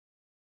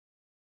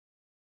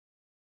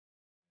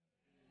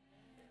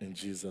in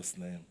Jesus'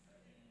 name.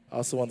 I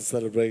also want to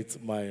celebrate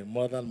my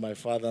mother and my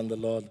father and the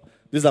Lord.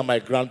 These are my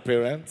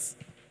grandparents.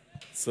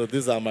 So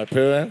these are my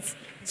parents.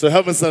 So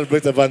help me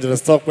celebrate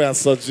Evangelist Tokwe and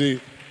Soji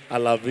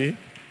Alabi.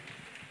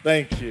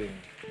 Thank you.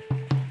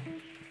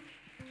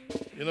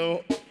 You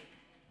know,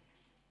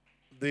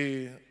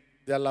 the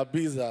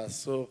Alabis are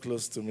so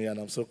close to me and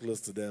I'm so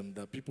close to them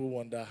that people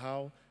wonder,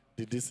 how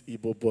did this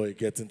Igbo boy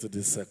get into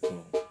this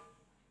circle?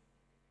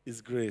 It's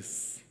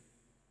grace.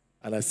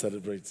 And I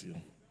celebrate you.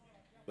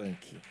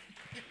 Thank you.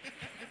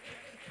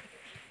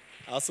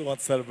 I also want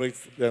to celebrate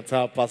the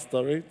entire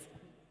pastorate.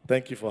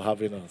 Thank you for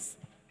having us.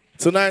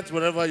 Tonight,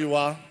 wherever you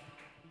are,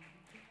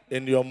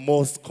 in your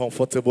most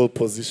comfortable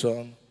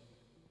position,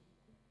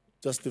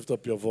 just lift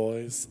up your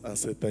voice and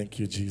say, thank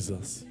you,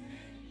 Jesus.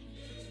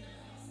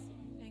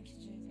 Thank you,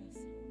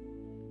 Jesus.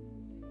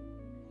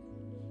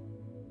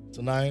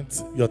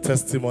 Tonight, your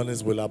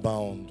testimonies will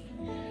abound.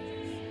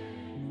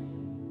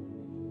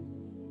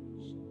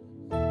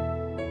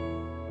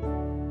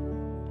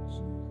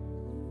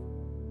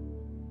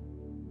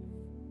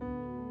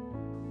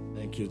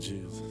 Thank you,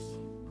 Jesus.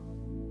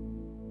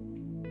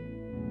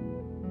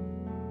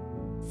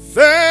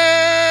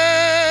 Thank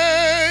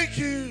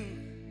you,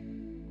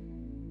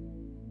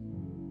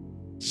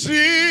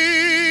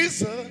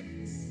 Jesus,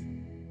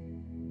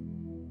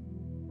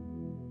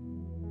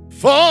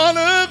 for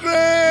the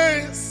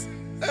grace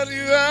that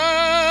you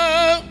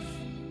have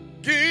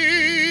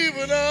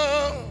given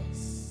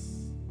us.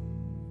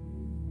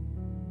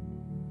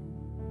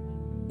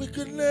 We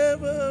could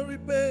never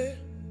repay,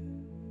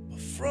 but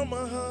from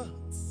our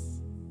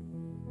hearts,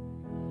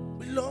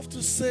 we love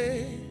to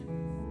say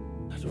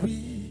that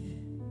we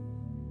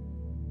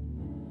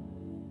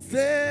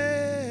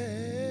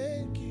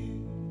thank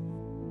you.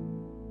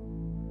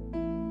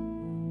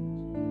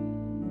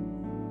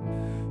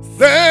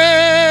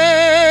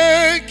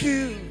 Thank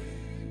you,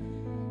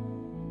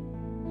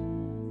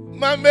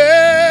 my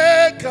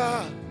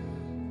Maker,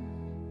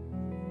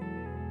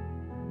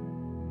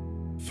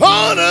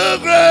 for the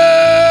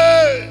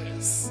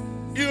grace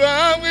you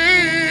have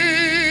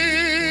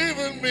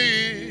given me.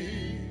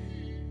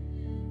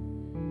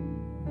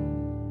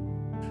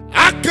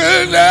 I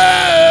could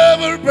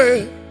never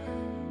pay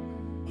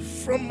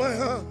from my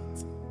heart,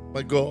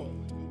 my God.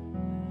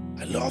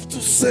 I love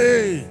to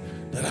say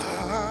that I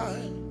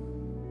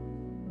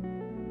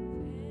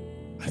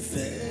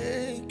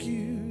thank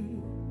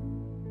you.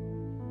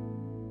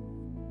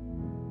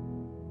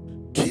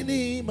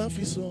 Kini ma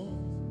fi son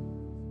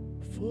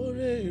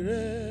fore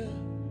re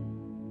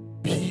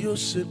bí ó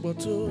ṣe pọ̀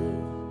tó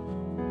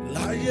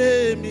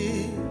láyé mi,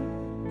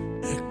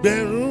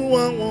 ẹgbẹ̀rún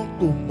àwọn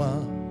kò mà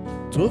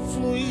tó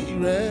fún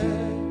ire.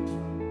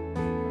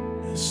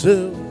 Ṣé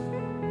o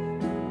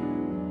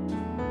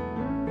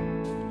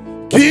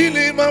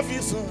kini ma fi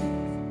son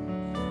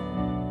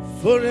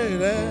fore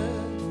re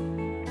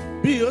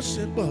bí ó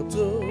ṣe pọ̀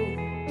tó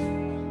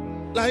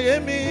láyé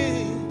mi,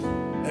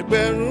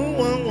 ẹgbẹ̀rún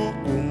àwọn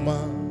kò mà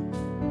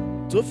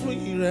tó fún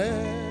ire.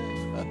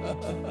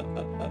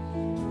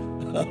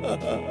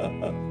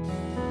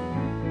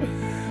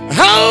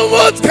 How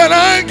much can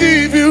I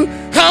give you?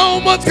 How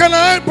much can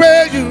I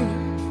pay you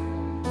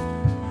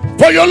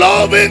for your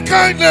loving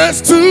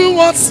kindness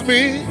towards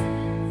me?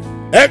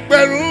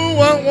 Ẹgbẹ̀rún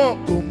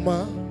àwọn kò mà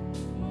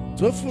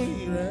tó fún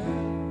ire.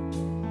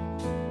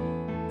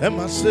 Ẹ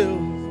máa ṣe o.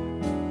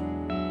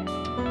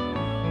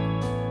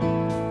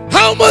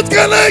 How much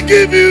can I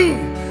give you?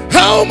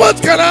 How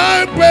much can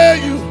I pay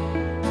you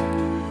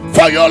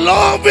for your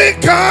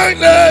loving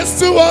kindness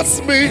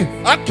towards me?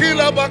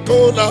 Akila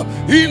bakona,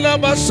 ila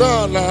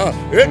bashala,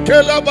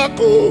 ekela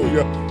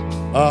bakoya.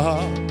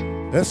 Ah,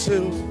 ese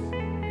o,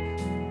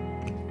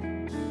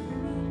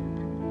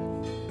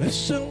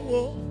 ese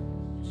o,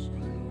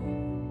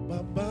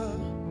 Baba,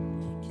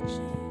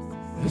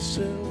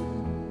 ese o,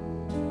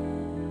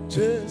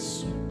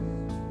 Jesus,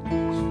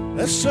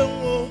 ese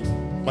o,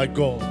 my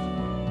God.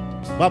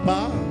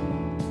 Baba,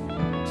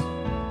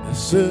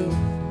 ese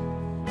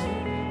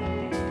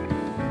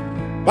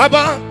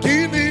Baba,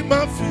 kini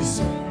ma fi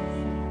son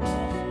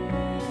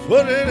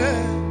fore re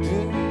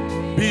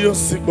bí ó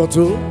sì pọ̀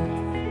tó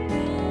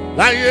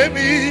láyé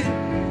mi,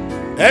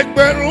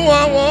 ẹgbẹ̀rún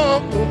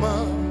àwọn kò mà.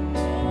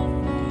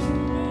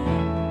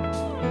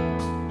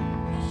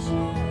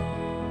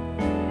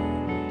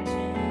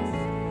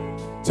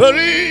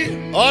 Torí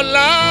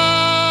ọlá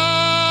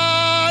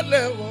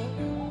lẹ́wọ̀n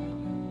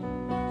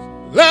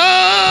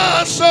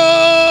láṣọ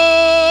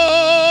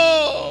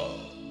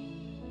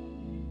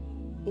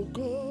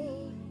ògo,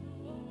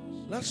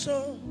 láṣọ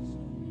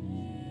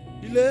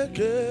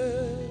ìlẹ̀kẹ̀,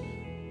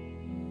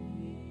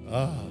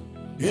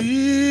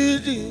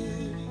 ìdí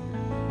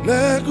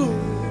lẹ́gùn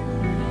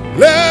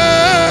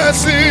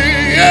lẹ́sìn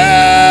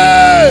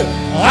yẹ́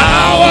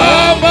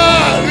àwọn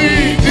máa rí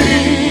di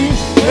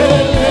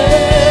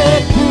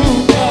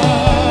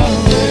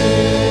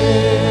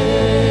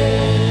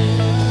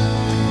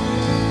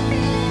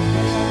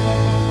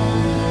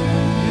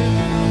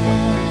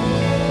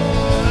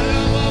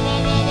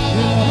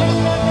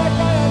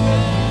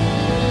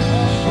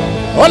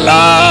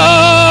ọlá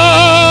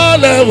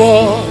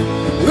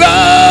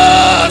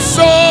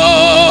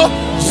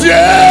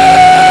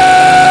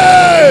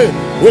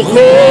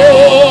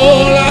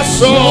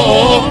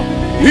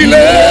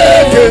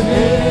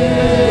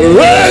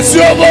Raise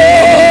your voice.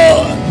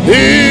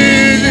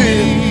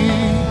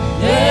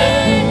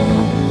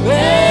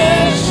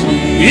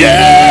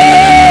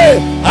 Yeah,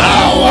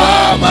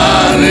 our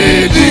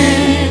maridi.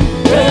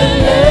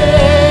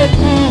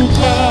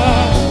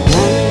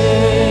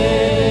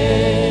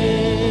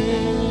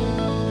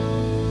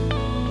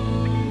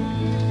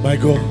 My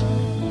God,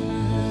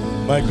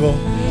 my God,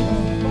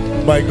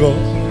 my God,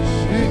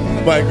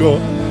 my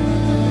God,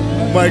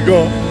 my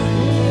God,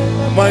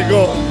 my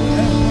God,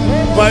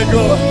 my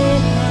God.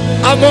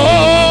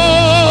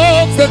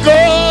 Among the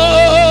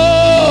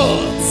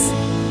gods,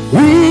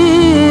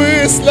 who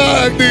is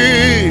like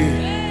thee?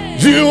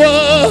 You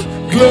are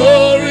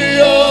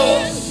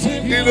glorious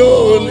in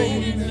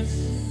holiness,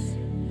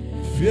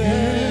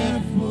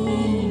 fearful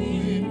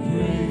in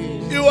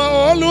praise. You are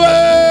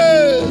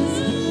always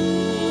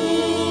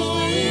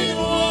in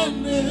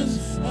wonders.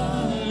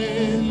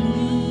 Hallelujah.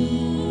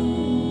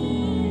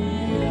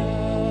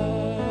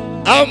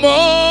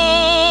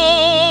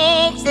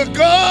 Among the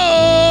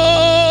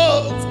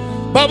gods,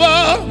 Baba,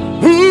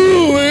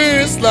 who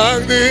is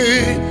like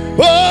thee?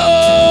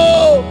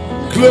 Oh,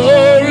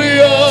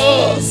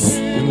 glorious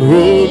in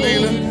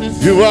holiness.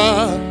 You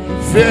are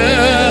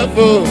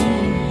fearful.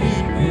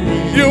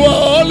 You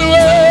are always.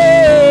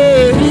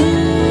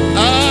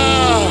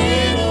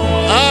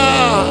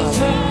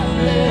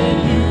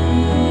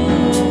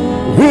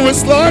 Who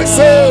is like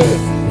so?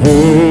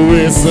 Who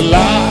is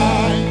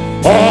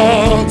like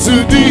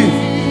unto thee?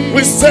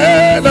 We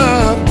stand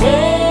up.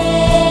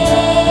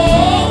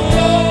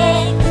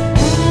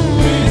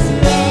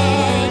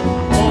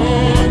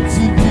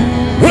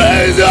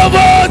 Raise your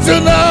voice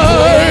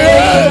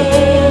tonight.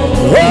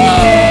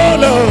 Oh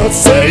Lord,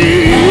 say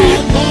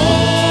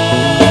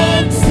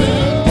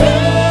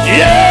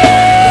yeah.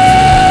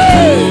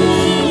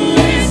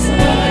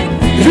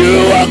 You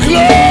are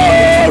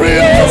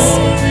glorious,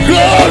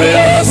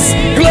 glorious,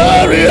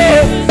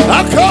 glorious.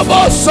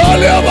 Akaba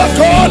Salia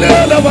Bakola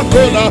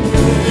Lavakona.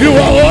 You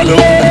are always.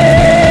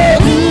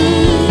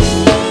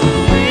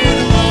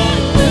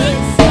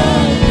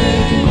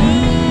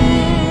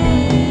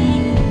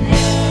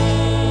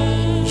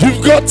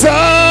 You've got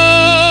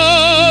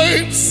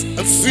times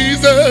and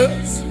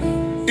seasons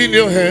in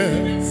your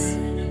hands.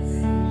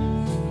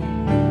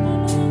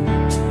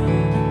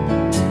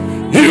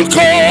 You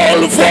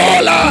call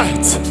for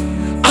light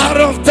out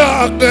of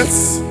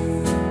darkness.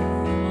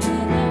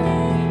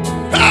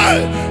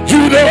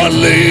 You don't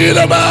lead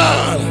a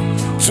man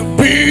to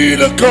be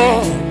the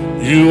God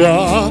you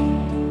are.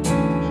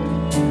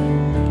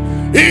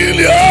 In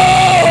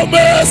your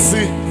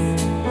mercy,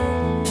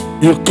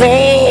 you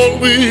call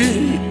me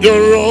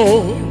your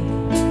own.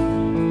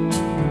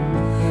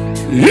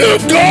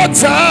 You've got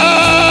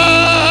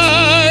times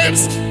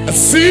and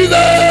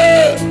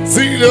seasons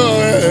in your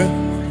hand.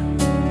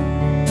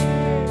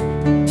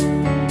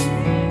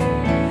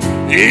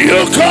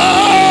 You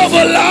call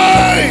the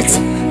light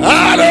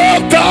out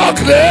of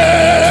darkness.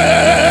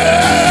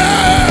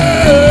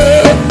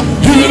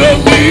 You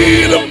don't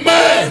need a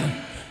man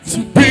to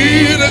be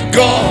the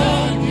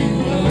God you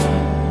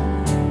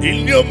are. In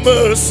your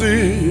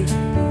mercy,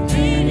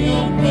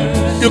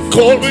 you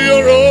call me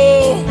your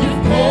own.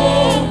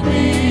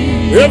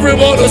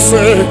 Everybody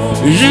say,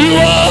 you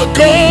are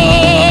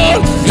God.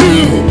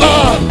 You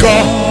are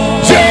God.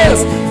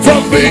 Yes,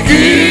 from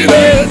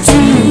beginning to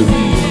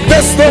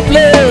there's no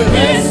place.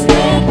 There's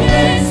no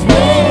place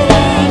for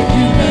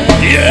argument.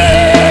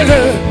 Yeah.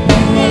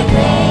 You are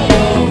God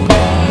all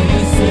by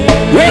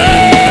yourself.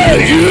 Yeah,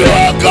 you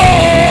are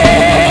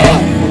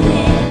God.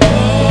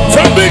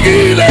 From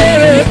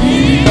beginning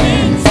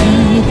to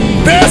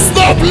there's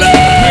no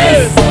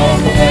place.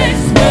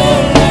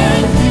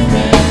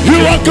 You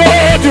are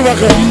God, you are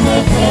God.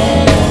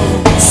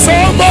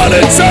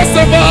 Somebody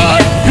testify,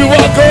 you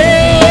are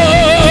God.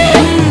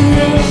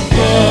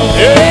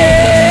 Yeah.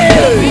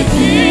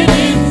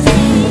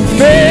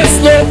 There's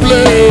no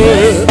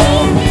place.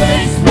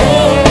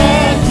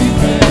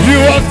 You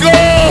are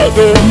God.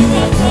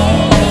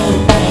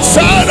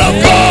 Son of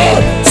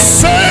God,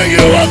 say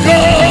you are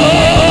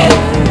God.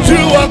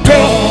 You are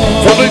God.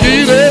 From the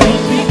beginning,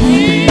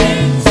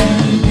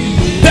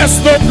 there's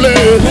no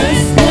place.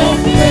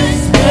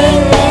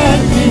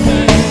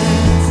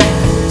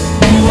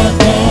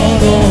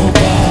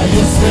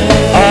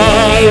 I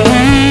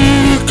will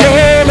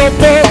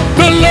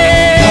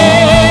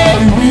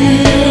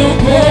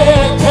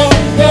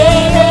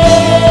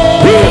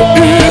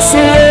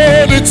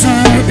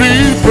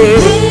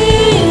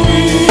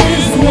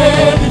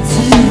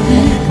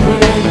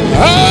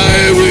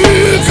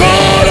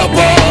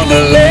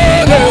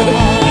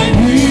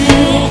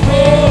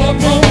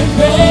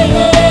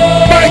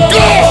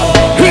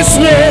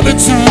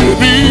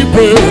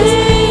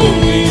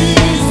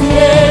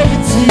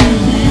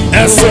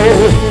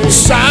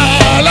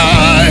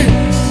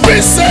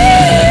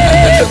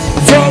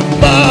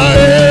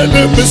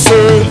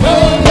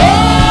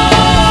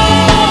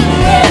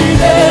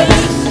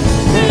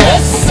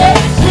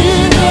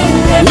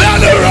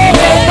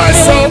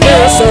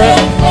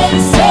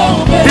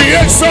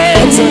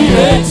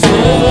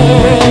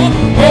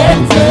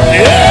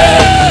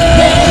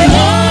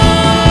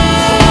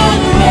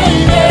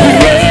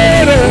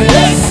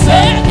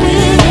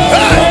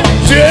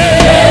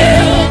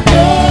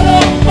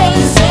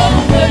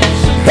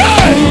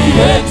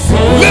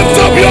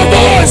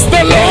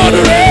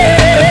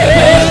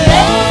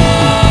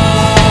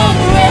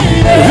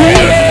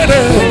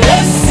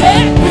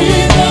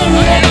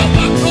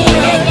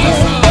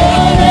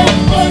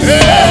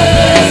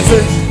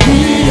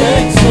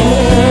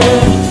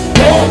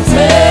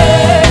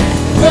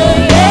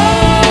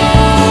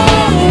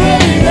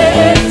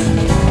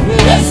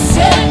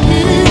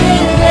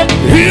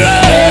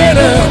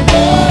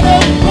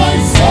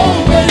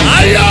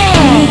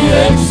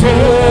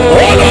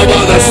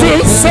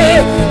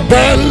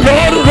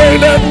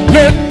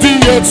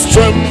earth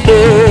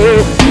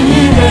tremble.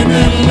 He ran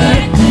and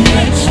let the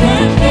earth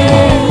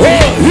tremble.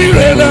 Oh, he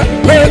ran and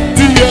let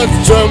the earth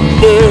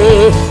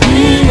tremble.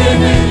 He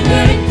ran and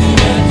let the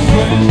earth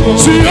tremble.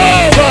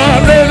 Jehovah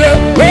ran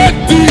and let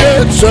the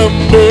earth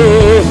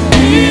tremble.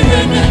 He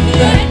ran and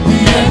let the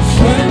earth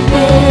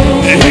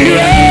tremble. He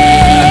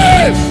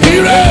ran, he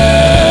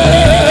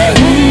ran.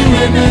 He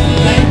ran and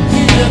let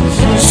the earth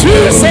tremble.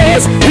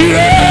 Jesus, he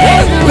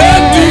ran,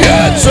 let the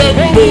earth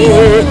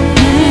tremble.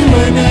 He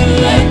ran and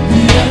let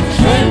the earth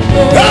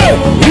tremble. Oh,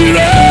 he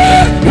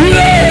ran, he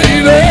ran, he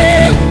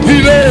ran, he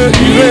ran,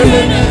 he He ran.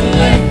 ran and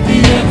let the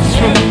earth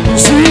tremble.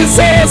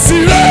 Jesus, he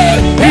ran,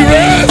 he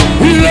ran,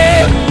 he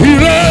ran, he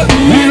ran,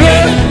 he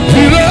ran,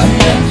 he ran.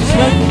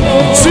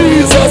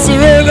 Jesus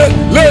ran and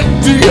let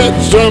the earth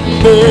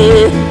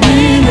tremble.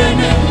 He ran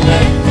and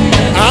let the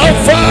earth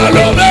Alpha and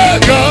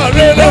Omega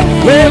ran and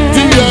let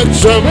the earth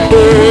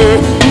tremble.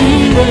 He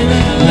ran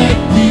and let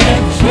the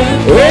earth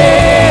tremble.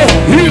 Oh,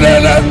 he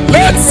ran and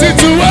let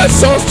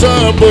situations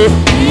tremble.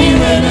 He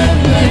ran and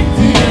let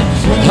the earth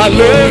tremble.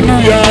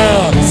 Hallelujah,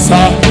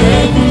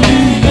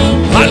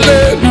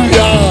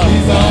 hallelujah,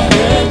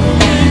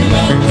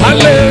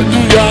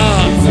 hallelujah,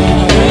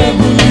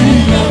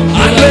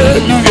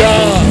 hallelujah.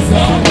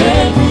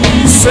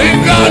 Sing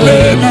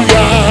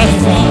hallelujah,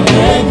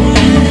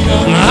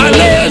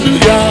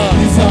 hallelujah.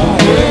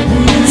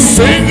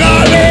 Sing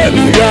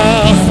hallelujah,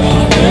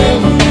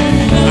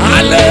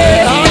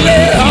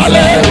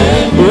 hallelujah.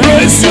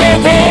 Raise your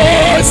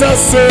voice and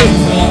sing.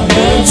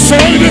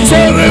 Sing the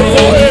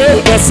 24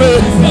 elders,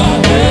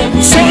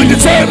 sing the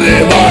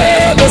 24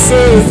 elders,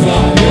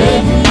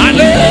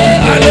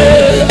 hallelujah,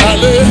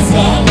 hallelujah.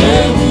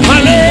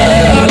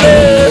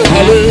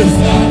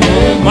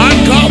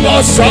 Makaba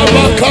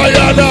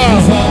Sabakayana,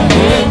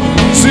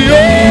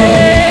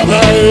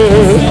 Siona,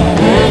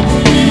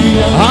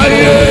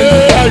 aye,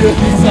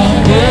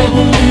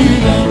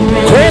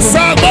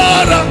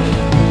 Kosabara,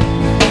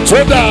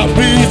 Toda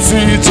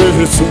Biti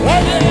Jesu.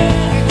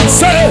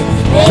 Say,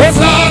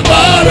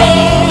 Kosabara,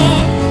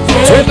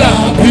 Toda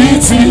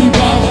Biti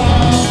Baba.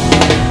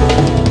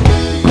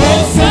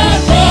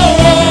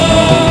 Kosabara,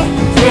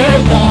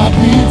 Toda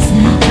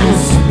Biti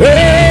Jesu.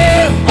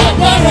 Hey,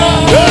 Abara,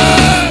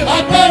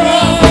 Abara,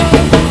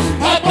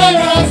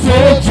 Abara,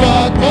 Soja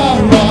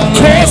Abara.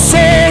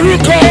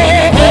 Kosoruko,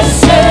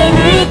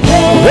 Kosoruko,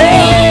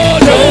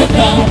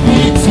 Toda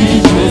Biti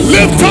Jesu.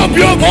 lift up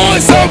your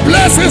voice and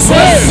bless his name.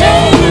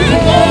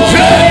 Kosoruko,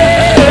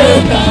 Yeah.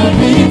 Toda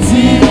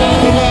Biti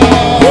Baba.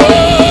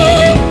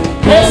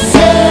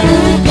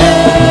 Kosoruko,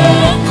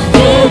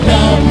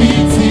 Toda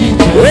Biti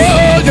Jesu. Oh,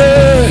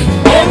 yeah.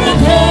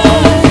 Orúkọ,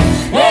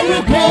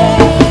 orúkọ,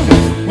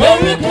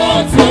 orúkọ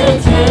tó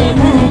ju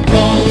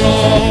orúkọ lọ.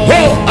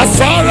 Oh, as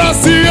far as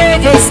the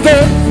heavens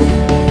stand,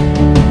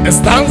 it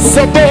stands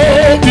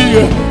above the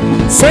earth.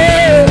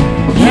 Say,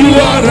 you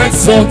are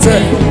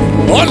exalted,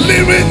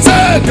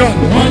 unlimited God.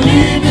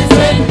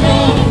 Unlimited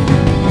God,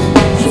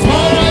 as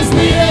far as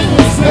the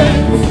heavens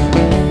stand,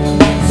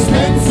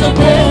 stands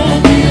above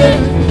the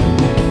earth.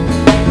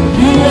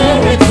 You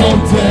are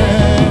exalted.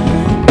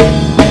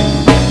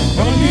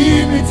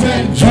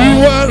 Unlimited You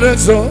God, are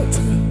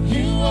exalted.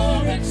 you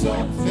are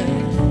exalted.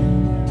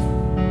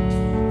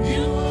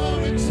 You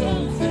are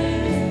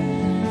exalted.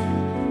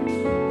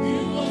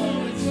 You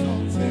are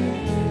exalted.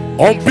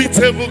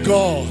 Unbeatable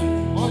God.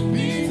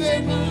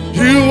 Unbeatable,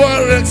 You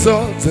are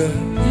exalted.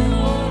 you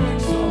are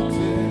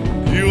exalted.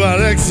 You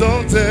are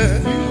exalted.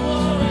 You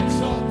are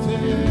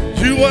exalted.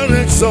 You are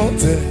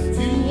exalted.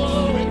 You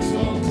are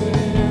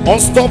exalted.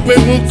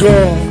 Unstoppable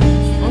God.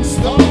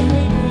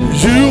 Unstoppable,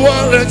 You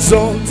are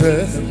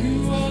exalted. you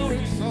are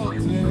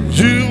exalted.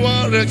 You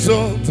are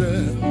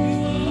exalted.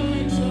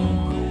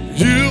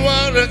 You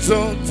are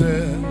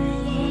exalted.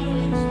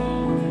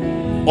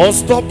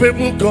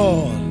 Unstoppable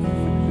God.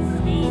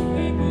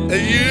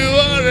 You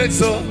are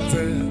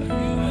exalted.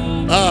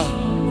 Ah,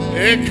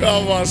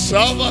 Ekama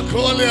Shama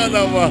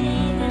Kolianama.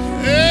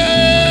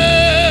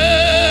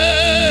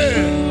 Hey!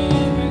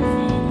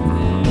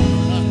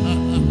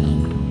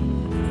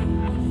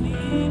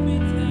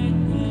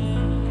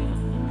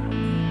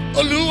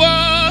 Olúwa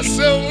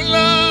ṣeun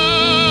ńlá.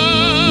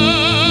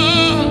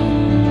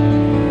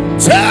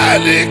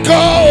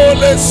 Tẹ́nìkan ò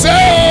lè ṣe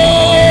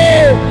o.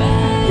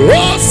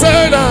 Ó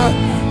ṣẹ̀dá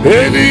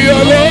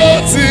ènìyàn ló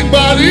ti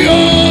parí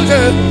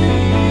oúnjẹ.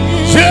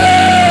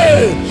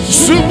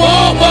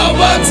 Ṣùgbọ́n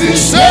bàbá ti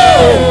ṣe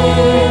o.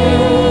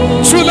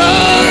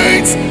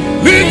 Tonight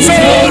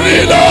nítorí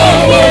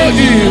lọ́wọ́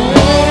yìí.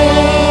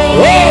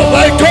 Oh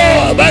my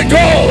God, my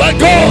God, my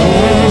God.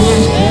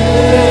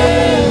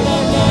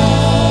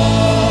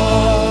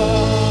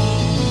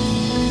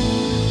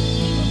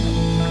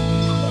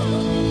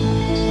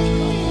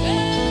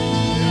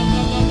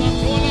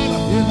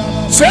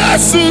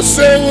 Jésù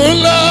ṣeun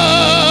ńlá,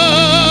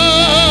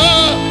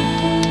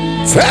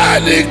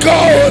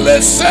 tẹ́nìkan ò lè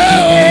ṣe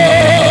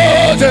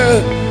oúnjẹ,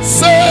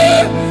 ṣé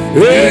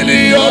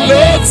ènìyàn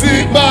ló ti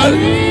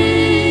parí.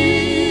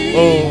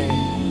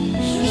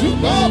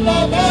 ṣùgbọ́n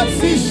bàbá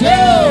ti ṣe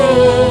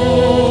o.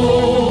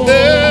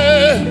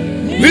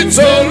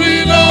 nítorí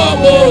náà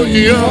mo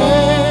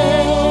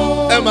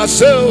yàn ẹ máa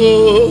ṣe o.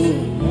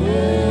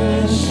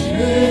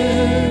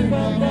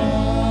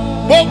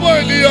 Gbogbo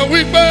ènìyàn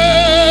wípé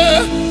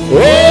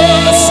ó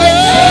ṣe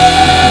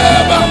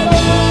bàbá.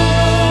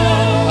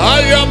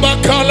 Ayaba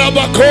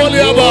kalaba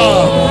koliaba.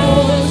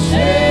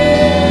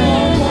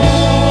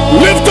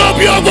 Lift up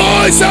your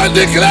voice and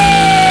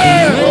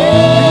declare.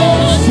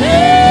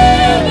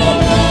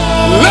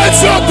 Let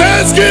your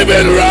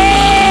thanksgiving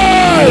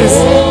rise.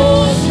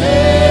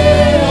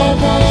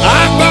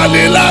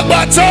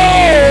 Agbalilagbato.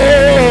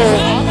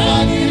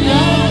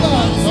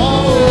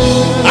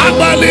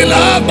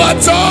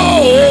 Agbalilagbato.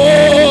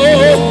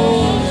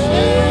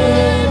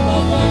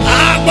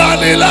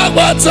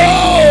 Agbalilagbato.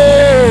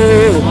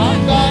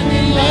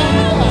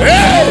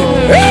 Hey,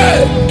 hey,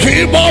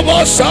 Kibobo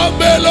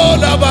Sambelo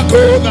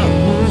Labakona.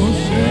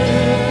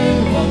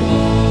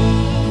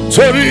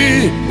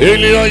 Torí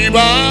ènìyàn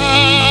ìbá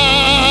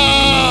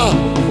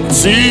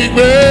ti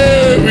gbé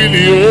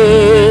wílì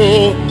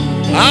o.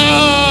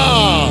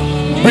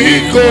 Bí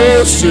kò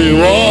ṣe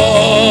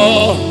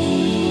wọ́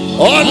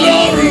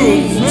Ọlọ́run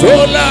tó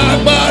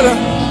lágbára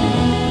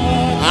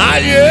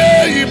ayé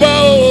ìbá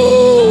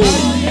o.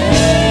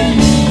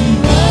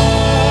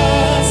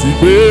 Ti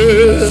gbé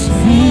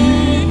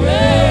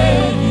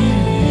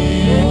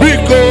bí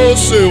kò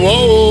ṣe wọ́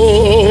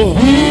o.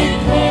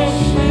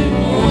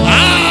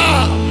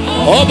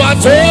 Ọba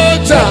tó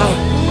jà.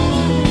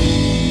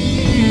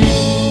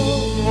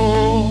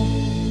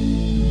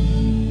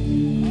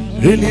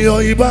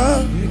 Ènìyàn ìbá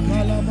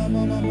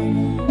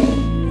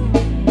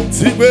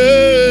ti gbé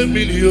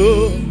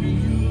mílíọ̀nù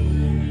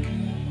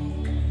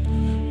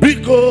bí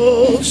kò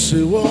ṣe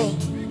wọ́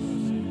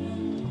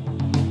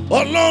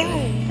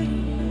Ọlọ́run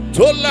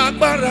tó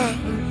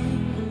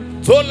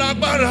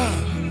lágbára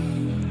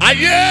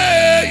ayé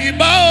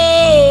ìbá o.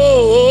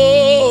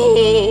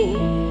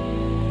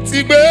 Ti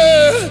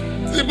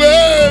gbé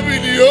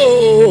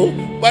mílíọ̀nù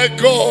my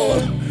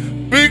God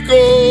bí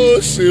kò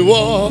ṣe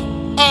wọ́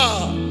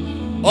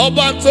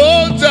ọba tó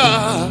jà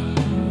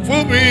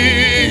fún mi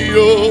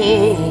o.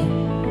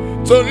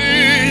 Torí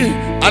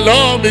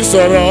àlọ́ mi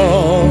sọ̀rọ̀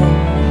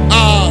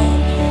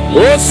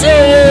ó ṣe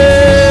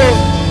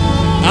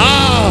o.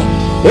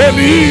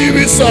 Olí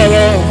mi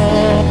sọ̀rọ̀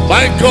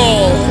my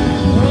God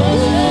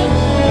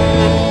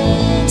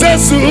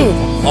Jésù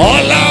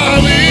ọlá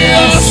mi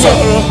á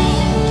sọ̀rọ̀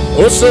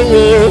ó ṣe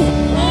o.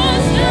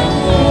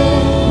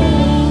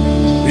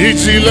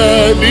 Ìjìnlẹ̀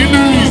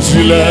nínú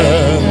ìjìnlẹ̀.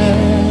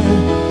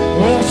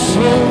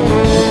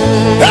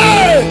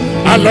 Hey!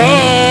 Àlọ́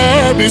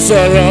mi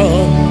sọ̀rọ̀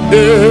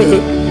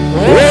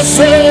ó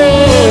ṣe o.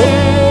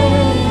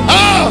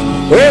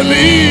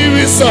 Olí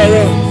mi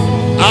sọ̀rọ̀.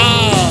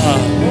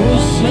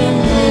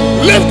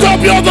 Lift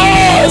up your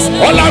voice.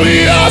 Ọlá mi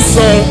á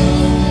sọ̀rọ̀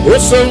ó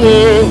ṣe o.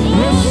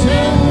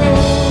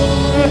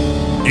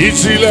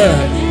 Ìjìnlẹ̀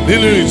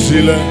nínú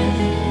ìjìnlẹ̀.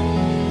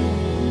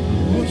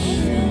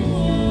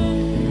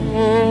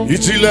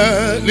 Ìjìnlẹ̀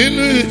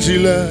nínú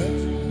ìjìnlẹ̀.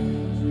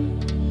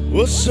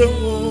 Ó ṣe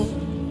o.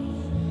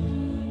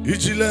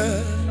 Ìjìnlẹ̀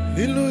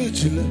nínú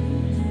ìjìnlẹ̀.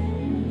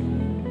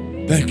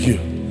 Thank you.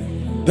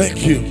 Thank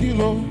you.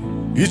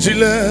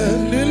 Ìjìnlẹ̀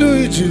nínú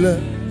ìjìnlẹ̀.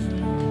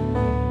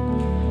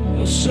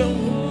 Ó ṣe o.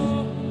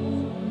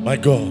 My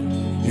God,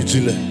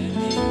 ìjìnlẹ̀.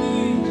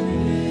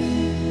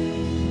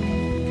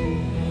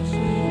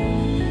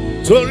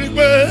 Torí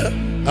pé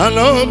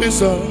àná mi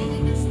sọ̀rọ̀.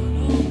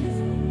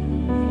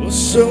 Ó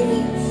ṣe o.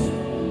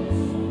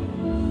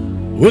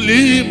 Olí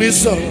mi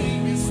sọ̀rọ̀.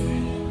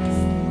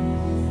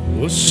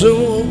 Ó ṣe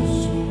o.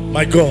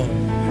 My God,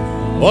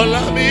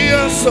 ọlá mi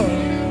á sọ̀rọ̀.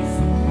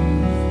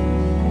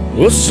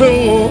 Ó ṣe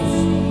o.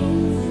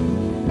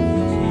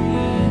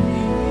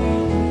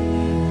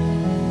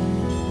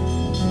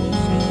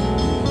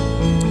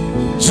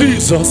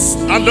 Jesus,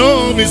 àná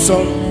mi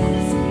sọ̀rọ̀.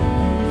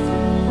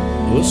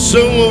 Ó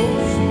ṣe o.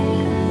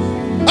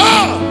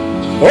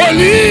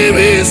 Olí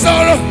mi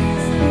sọ̀rọ̀.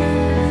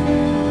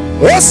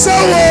 Ó ṣe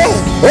o.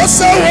 Ó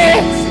ṣe o.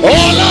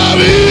 Ọlá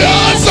mi á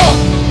sọ̀rọ̀.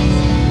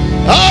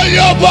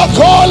 Ayaba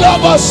kola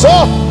baso.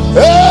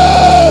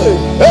 Hey,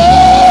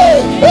 hey,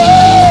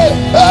 hey,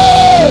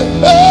 hey,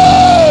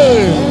 hey.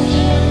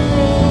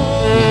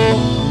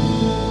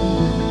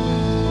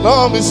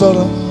 Náà mi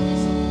sọ̀rọ̀.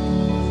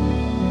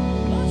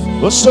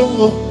 Ó ṣe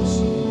o.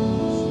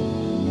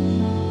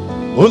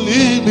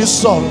 Olí mi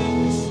sọ̀rọ̀.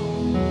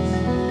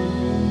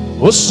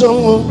 Ó ṣe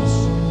o.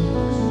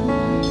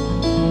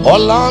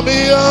 Ọlá mi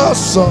á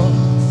sọ̀rọ̀.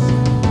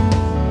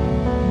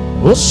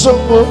 Ó ṣe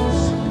o.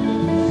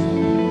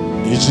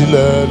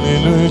 Ìjìnlẹ̀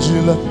nínú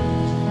ìjìnlẹ̀.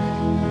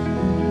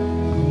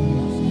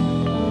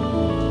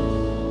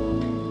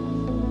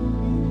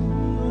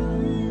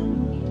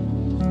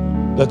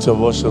 Let your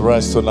worship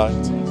rise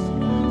tonight.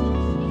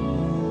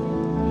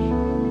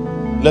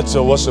 Let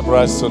your worship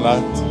rise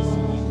tonight.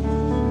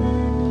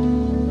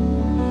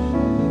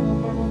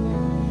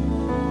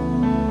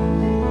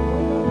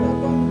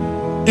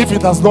 If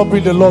it has not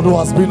been the Lord who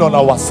has been on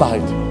our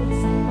side,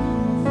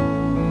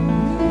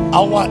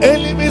 our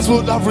enemies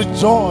would have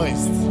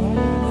rejoiced.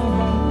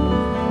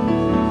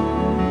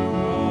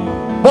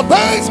 But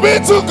thanks be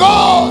to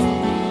God.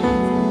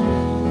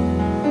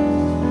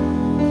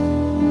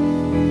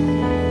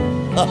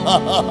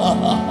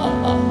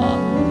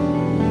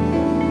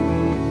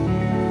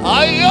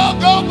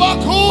 Ayaga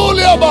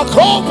bakulia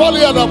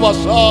bakopalia na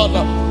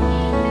basana.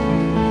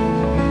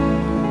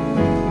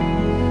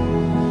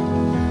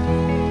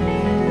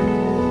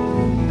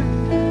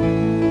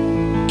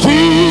 Ki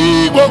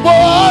gbogbo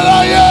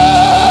aráyé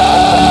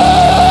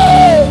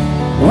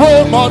wo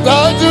mọ̀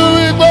dájú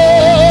wípé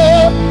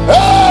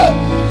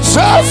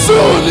Jésù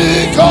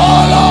nìkan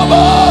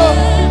lọ́ba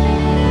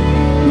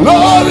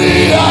lórí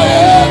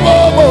ayé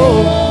gbogbo.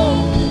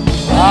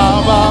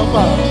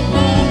 Àmàmà.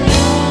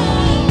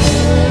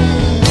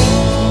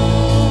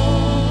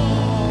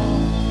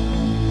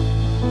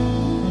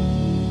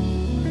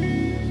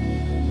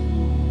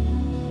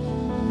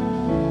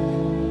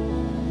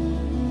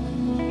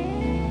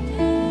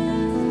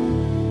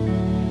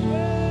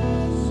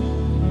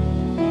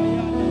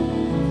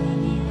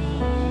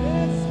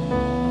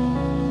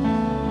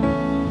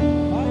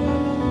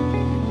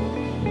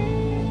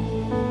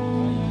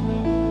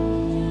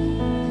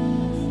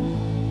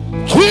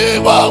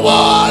 Gbogbo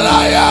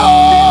aráyé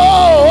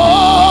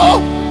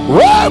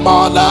wẹ́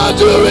mọ̀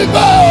dájú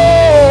wípé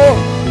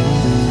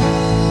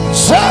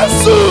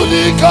Jésù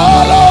nìkan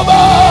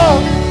lọ́ba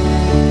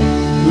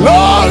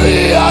lórí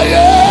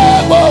ayé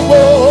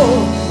gbogbo.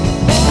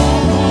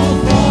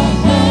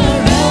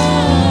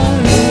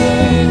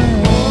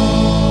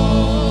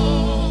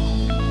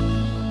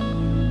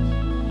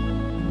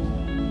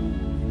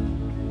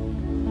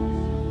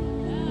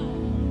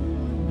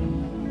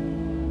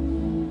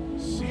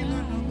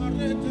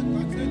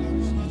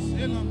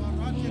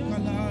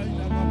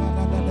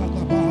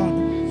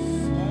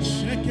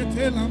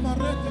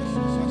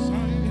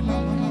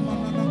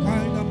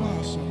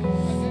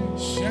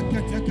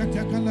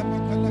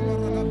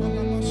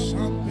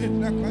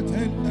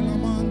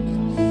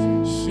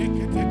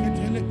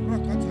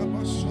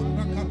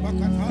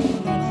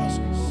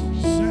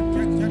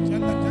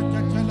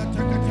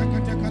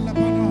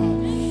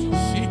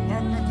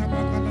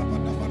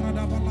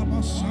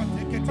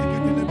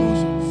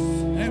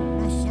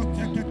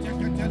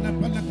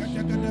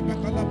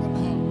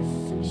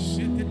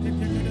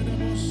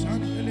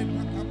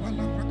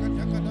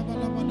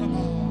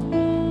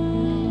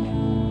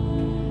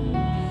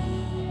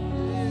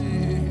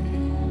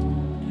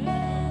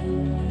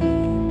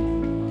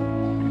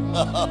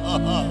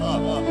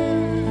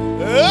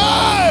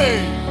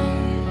 Hey!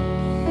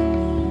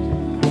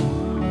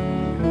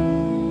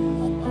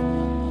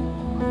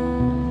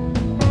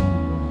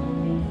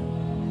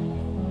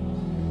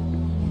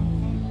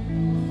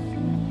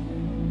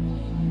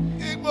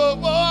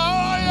 Gbogbo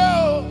ayé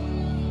o,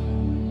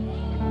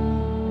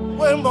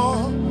 wẹ́ mọ̀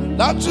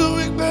dájú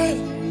wípé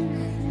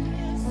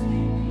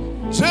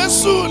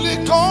Jésù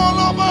nìkan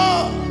lọ́ba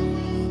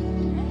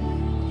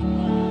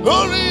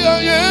lórí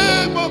ayé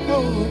gbogbo.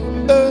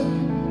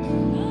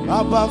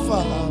 Abba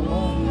Father.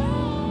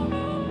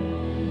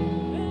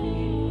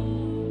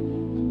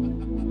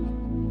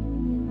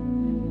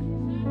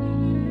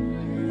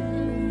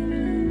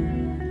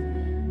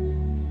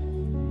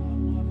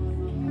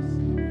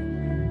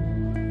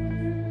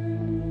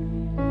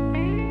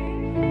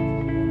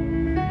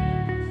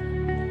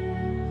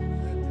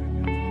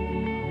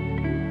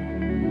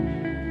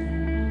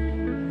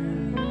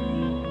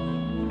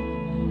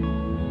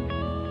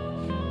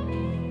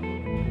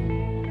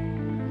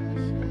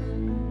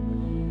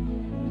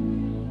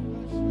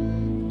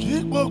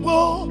 Gbogbo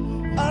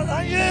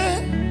aráyé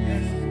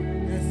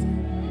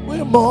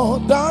wẹ́ mọ̀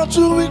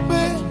dájú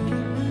wípé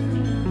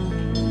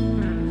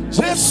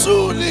Jésù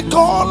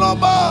nìkan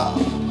lọ́ba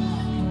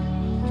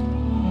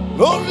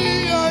lórí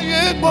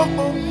ayé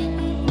gbogbo.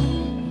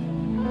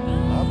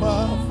 Abba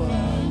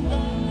Father.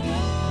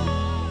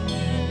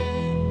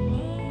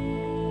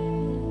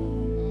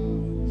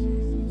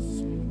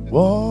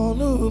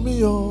 Wọnú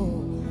mi o,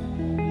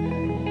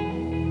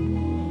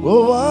 ó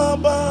wá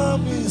bá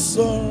mi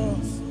sọ̀rọ̀.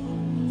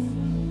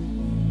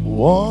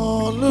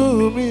 Wọnú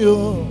mi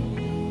o,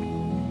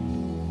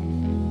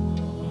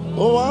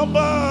 ó wá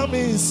bá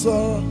mi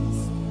sọ̀rọ̀.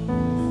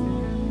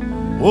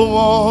 Ó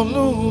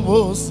wọnú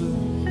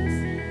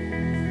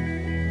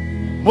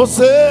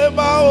Mósè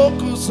bá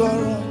òkú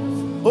sọ̀rọ̀,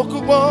 òkú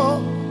gbọ́.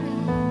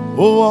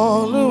 Ó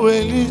wọnú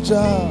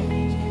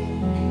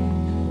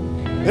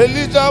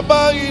Èlíjà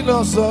bá iná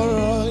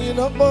sọ̀rọ̀,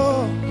 iná gbọ́.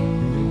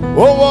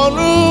 Ó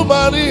wọnú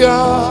Màríà,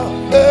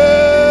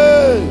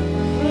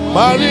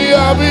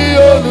 Màríà bí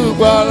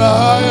olùgbàlà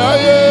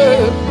ayé.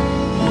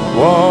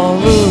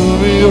 Wọnú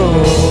mi o.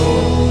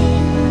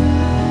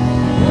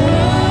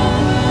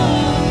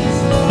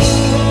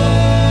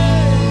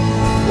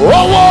 Ó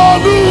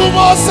wọnú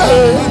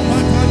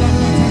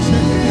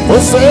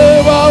Mósè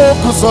bá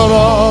òkú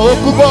sọ̀rọ̀,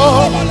 òkú gbọ́.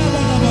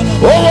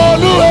 Ó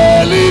wọnú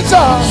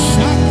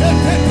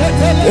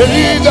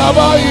Èlíjà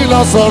bá iná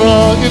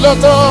sọ̀rọ̀, iná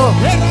tán.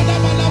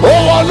 Ó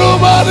wọnú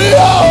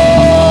Màríà o.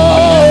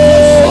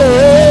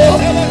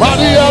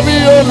 Màríà bí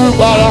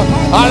olùgbàlà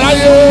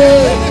aráyé.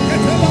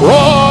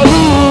 Wọnú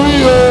mi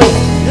o.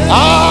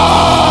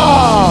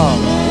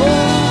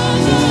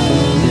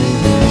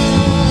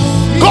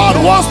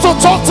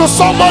 to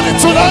somebody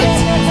tonight.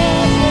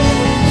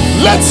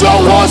 Let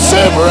your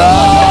worship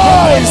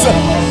rise.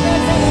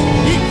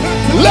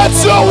 Let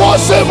your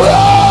worship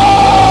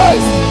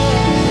rise.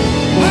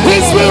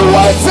 He's been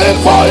waiting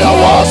for your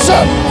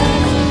worship.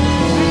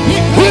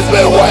 He's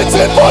been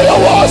waiting for your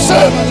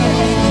worship.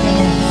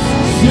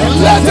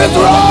 Let it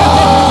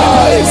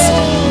rise.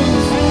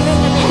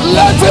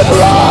 Let it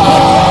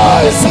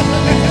rise.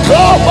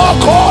 Come on,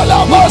 call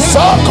him,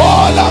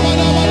 call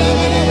him.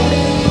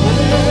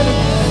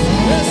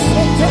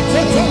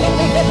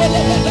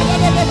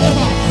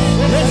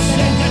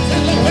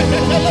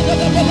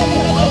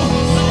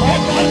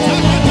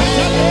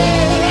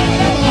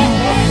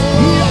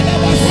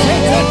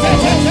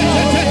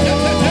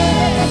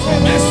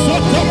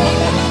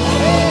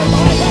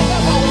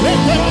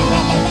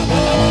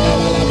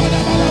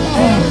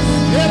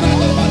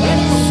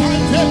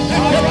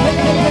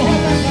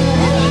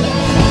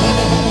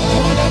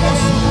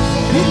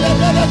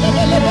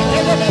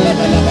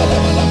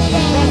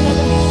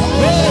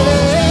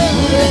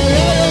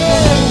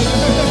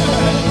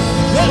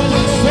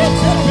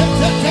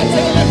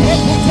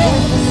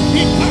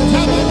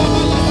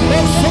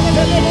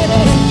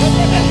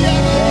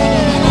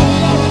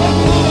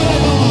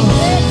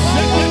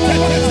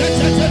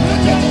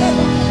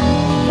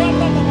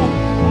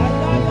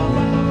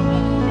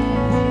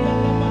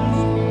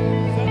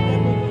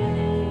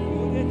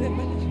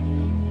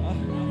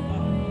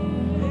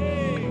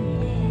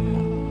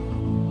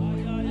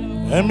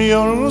 Emi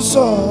ọ̀run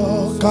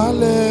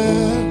sọ̀kalẹ̀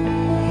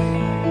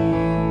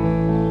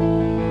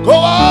kó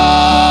wá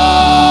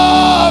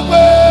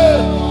gbé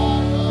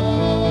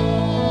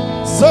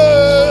ṣe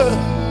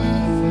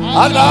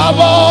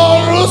àdàbọ̀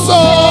ọ̀run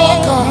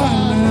sọ̀kalẹ̀.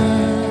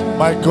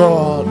 My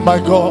God,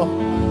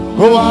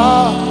 kó wá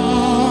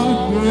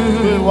gbé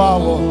wá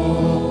wọ̀.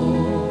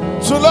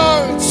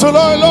 Tonight,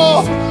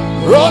 Lord,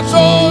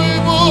 rọ̀jò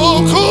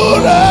ìbùkún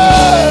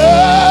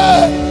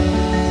rẹ̀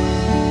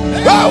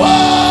bá wá.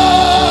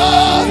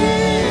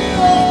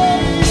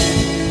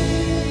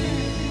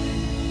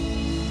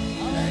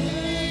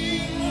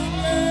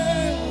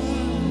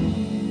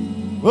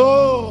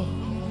 Oh,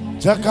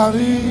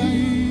 Jakari.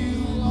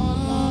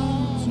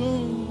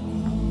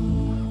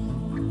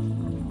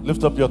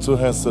 Lift up your two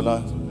hands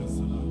tonight.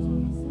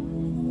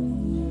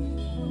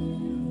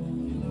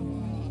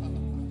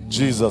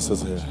 Jesus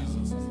is here.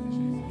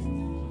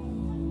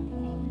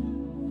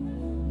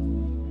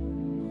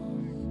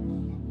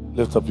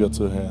 Lift up your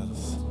two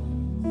hands.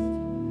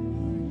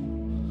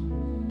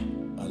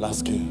 I'll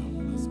ask you,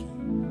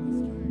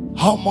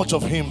 how much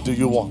of him do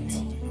you want?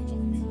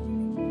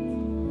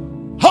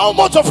 How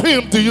much of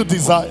him do you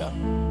desire?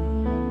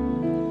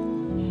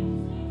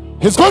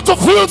 He's going to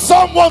fill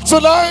someone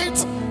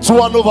tonight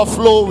to an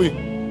overflowing.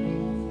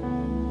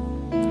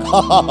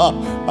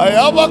 I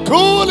am a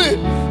coolie.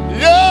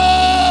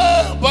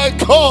 Yeah, my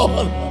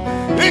God.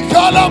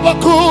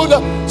 Ikalabakula,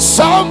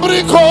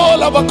 Sambri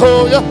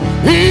Kolabakoya,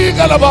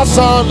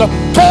 Ikalabasana,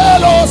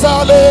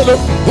 Kelozalelo,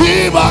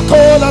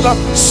 Ibakola,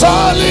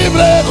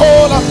 Salibre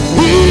Kola,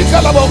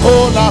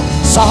 Ikalabakola,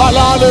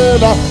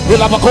 Sahalela,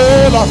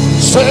 Ilabakola,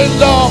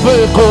 Senda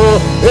Beko,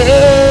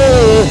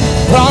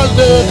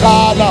 Prande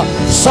Kala,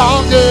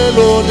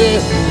 Sangelone,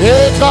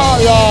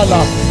 Ekayala,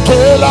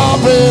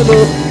 Kelabelo,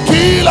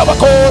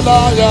 Kilabakola,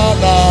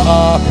 Yana,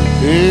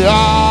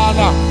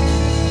 Yana.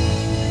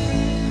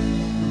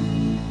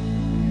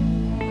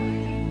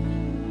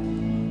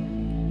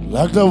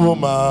 Like the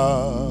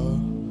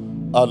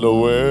woman at the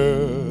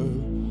well,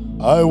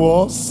 I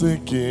was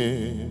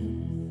seeking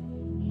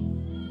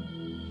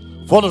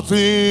for the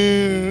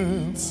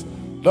things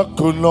that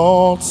could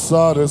not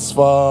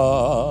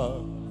satisfy.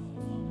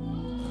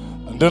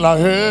 And then I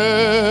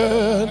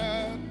heard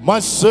my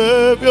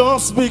Savior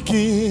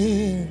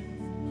speaking,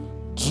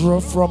 draw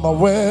from a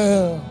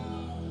well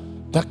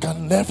that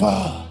can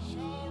never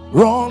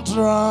run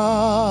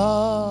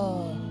dry.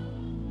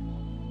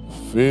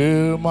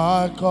 Fill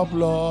my cup,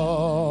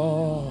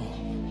 Lord.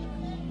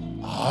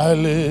 I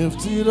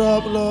lift it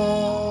up,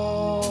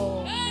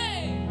 Lord.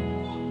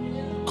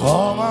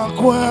 Come and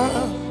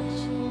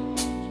quench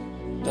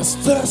the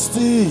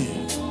thirsty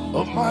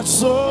of my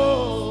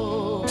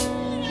soul.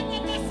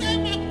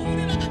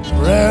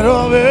 Bread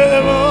of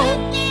heaven.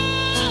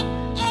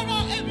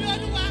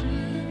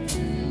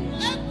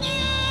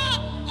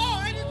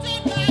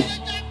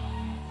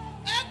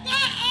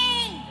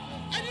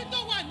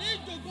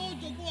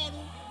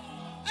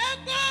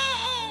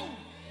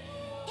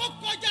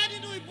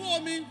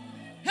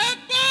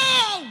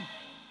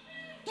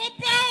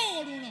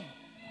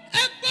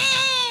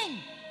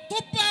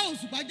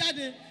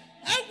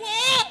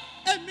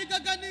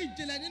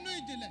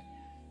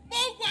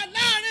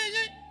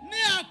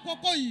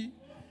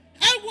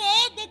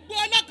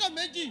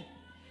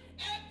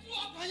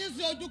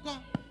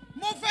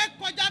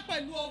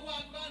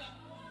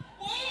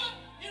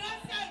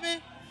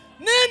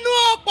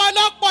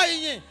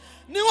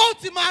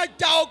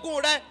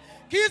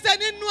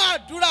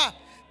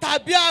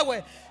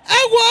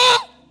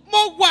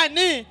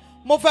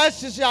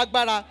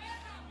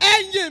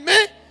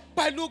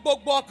 pẹ̀lú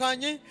gbogbo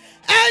ọkàn yín.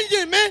 Ẹ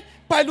yìn mí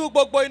pẹ̀lú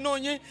gbogbo inú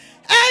yín.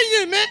 Ẹ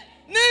yìn mí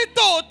ní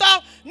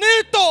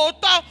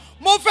tòótọ́.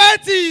 Mo fẹ́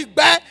ti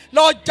ìgbẹ́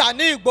lọ jà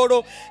ní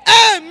ìgboro.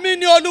 Èmi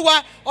ni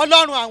Olúwa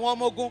Ọlọ́run àwọn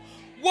ọmọ ogun.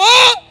 Wò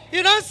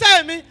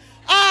ìránṣẹ́ mi,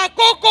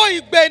 àkókò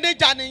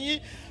ìgbénijà nìyí.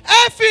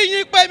 Ẹ fi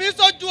ìyìn pè mí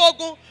sójú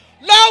ogun.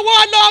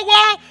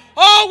 Lọ́wọ́lọ́wọ́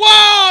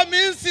ọwọ́ mi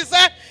ń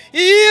ṣiṣẹ́.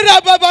 Ìyíra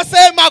bàbá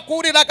ṣe máa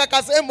kú ríra kàkà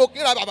ṣe mọ̀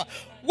kíra bàbá.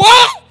 Wò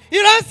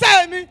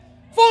ìránṣẹ́ mi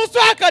fún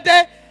sún àkàndé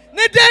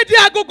ní déédéé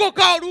agogo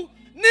kan òru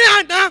ní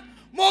àná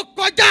mo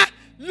kọjá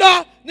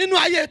lọ nínú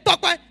ayé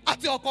Tọ́pẹ́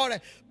àti ọkọ rẹ̀.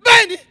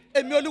 Bẹ́ẹ̀ ni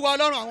èmi Olúwa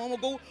Ọlọ́run àwọn ọmọ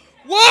ogun.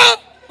 Wò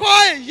kọ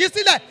èyí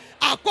sílẹ̀,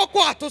 àkókò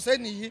àtúnṣe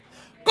nìyí.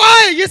 Kọ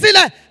èyí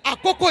sílẹ̀,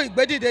 àkókò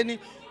ìgbédìde ni.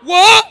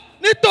 Wò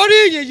nítorí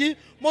ìyìn yìí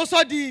mo sọ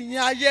di ìyìn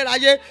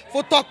ayérayé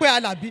fún Tọ́pẹ́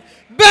Àlàbí.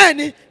 Bẹ́ẹ̀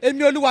ni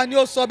èmi Olúwa ni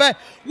ó sọ bẹ́ẹ̀.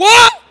 Wò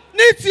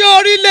ní ti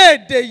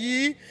orílẹ̀-èdè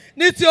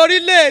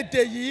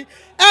yìí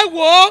ẹ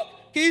wò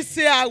kì í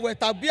ṣe àwẹ̀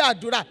tàbí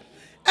àdúrà.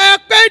 Ẹ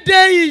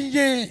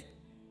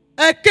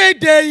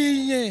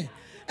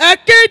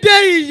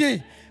kéde ìyìn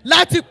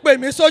láti pè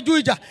mí sójú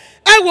ìjà.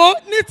 Ẹ wò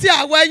ní ti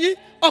àwẹ̀ yín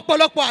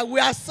ọ̀pọ̀lọpọ̀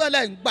àwẹ̀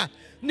asánlẹ̀ ń gbà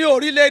ní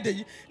orílẹ̀-èdè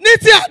yìí. Ní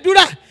ti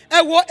àdúrà ẹ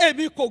wò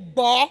èmi kò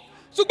gbọ́,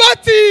 ṣùgbọ́n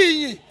tí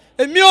ìyìn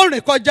èmi ò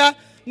rìn kọjá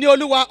ní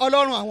Olúwa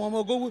Ọlọ́run àwọn ọmọ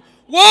ogun.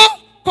 Wò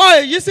kọ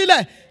èyí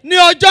sílẹ̀ ní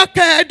ọjọ́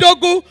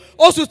 15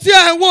 oṣù tí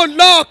ẹ ń wò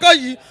lọ́ọ̀kan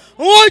yìí.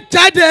 Wọ́n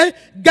jáde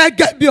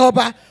gẹ́gẹ́ bí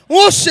ọba,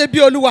 wọ́n ṣe bí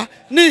Olúwa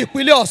ní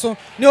ìpínlẹ̀ Ọ̀ṣun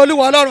ní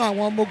Olúwa Ọlọ́run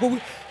àwọn ọmọ ogun.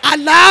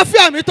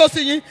 Àlàáfíà mi tó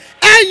sí yín,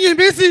 ẹ̀yìn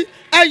mi sí,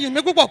 ẹ̀yìn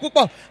mi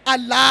púpọ̀,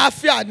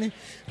 àlàáfíà ni.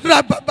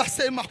 Rábàbà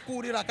ṣe máa kú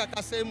ríra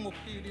kàkà ṣe mọ̀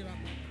kí ríra.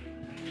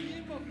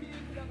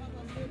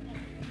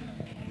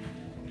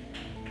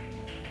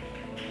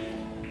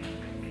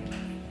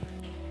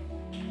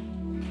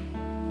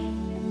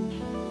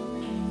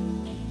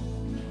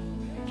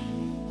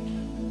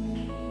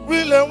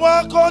 Wílẹ̀ wá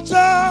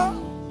kọjá,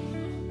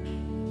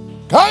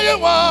 káyé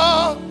wá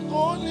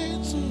kò ní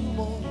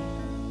túmọ̀.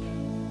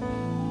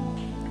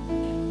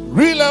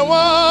 Wílẹ̀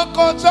wá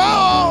kọjá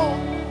o,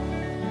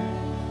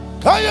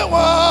 káyé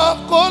wá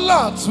kò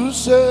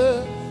látúnṣe.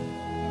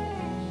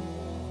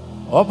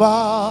 Ọba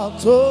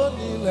tó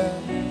nílẹ̀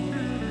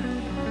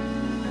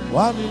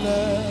wá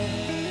nílẹ̀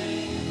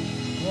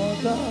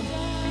kọjá.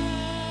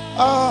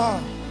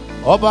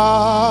 Ọba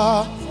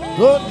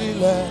tó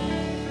nílẹ̀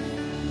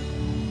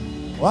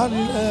wá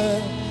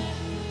nílẹ̀.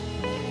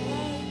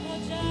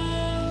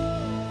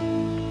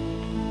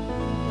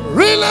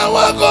 Rílẹ̀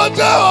wá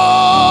kọjá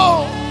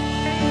o,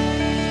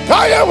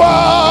 káyé wá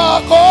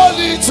kò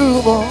ní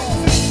túmọ̀.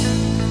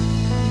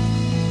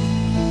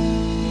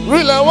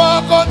 Rílẹ̀ wá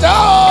kọjá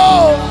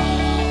o,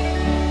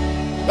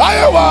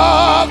 káyé wá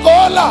kò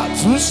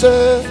látúnṣe.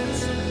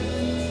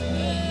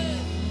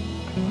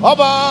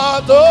 Ọba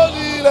tó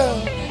nílẹ̀.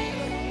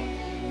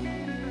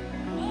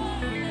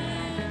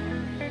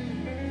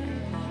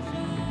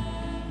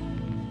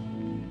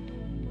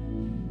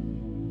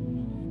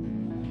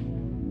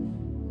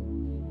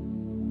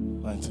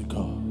 Mighty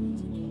God,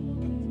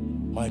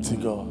 mighty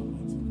God,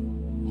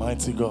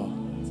 mighty God,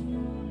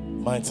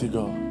 mighty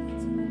God,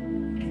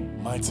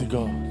 mighty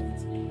God.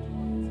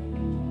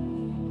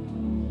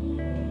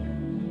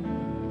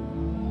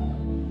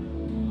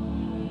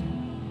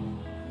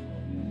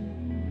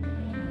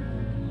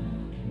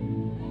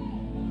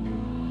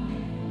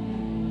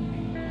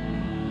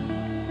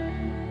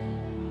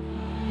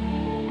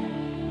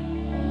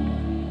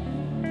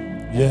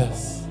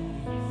 Yes,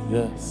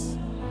 yes.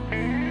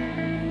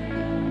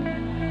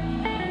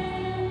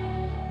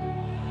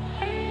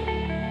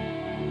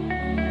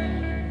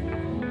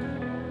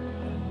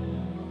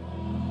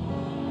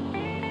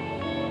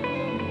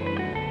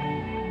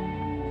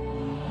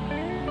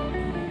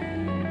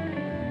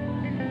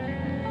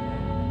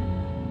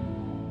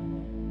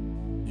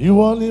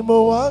 Ìwọ ni mo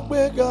wá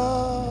gbéga,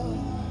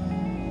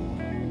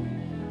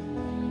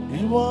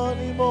 ìwọ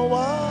ni mo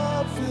wá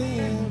fi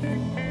hàn,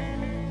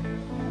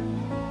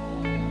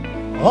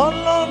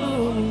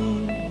 Ọlọ́run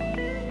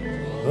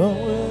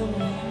lọ́wọ́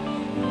mi.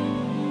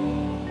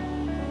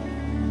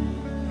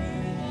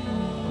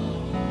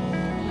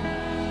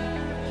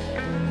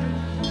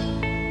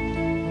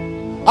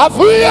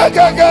 Àfúyẹ́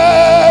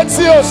gẹ́gẹ́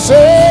tí ó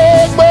ṣe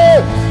é gbé,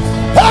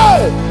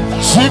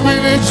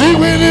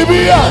 jìgbìnì bí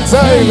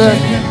àtẹ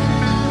ilẹ̀kùn.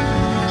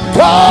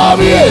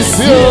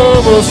 Kábíyèsí o,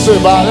 mo ṣe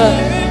bàrẹ̀.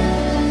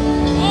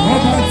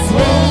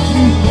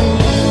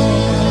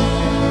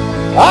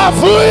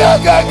 Àfúyẹ́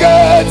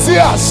gẹ́gẹ́ tí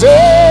a ṣe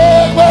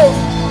é gbé,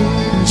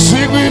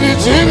 jìgbìnì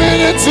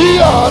tí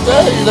ọ̀tẹ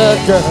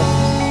ilẹ̀kẹ̀.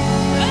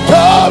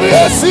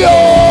 Kábíyèsí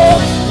o,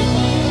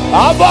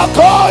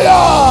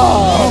 Abakọ́yà.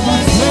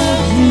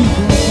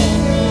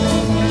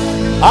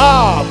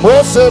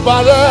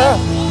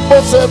 Mo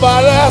ṣe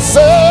bàrẹ̀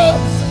ṣe.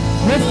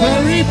 Mo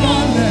fẹ́rí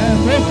balẹ̀,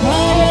 mo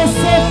káwọ́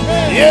sókè.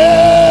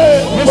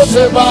 Mo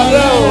ṣe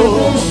bàrẹ̀ o.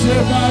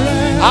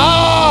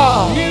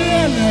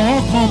 Ìrẹ̀lẹ̀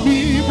ọkàn mi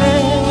mo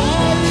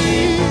rí.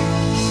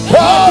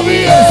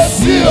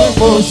 Kábíyèsí o,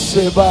 mo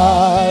ṣe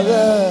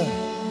bàrẹ̀.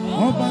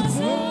 Ọba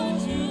tí ó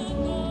jù.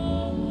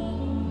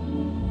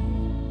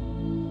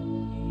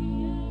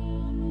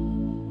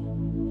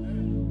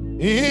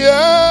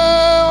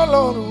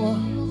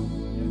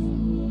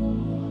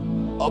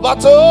 Ọba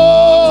tó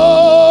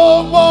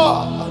mọ̀.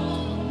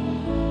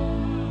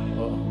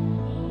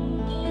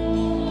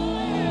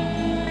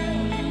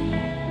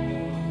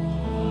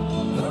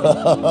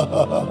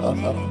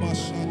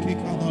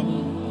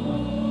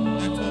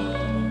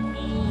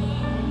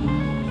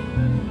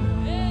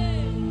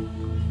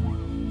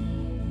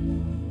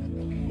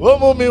 Ó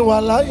mú mi wà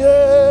láyé.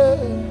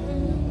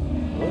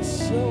 Ó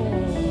ṣeun.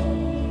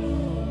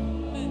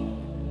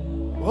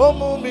 Ó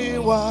mú mi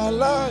wà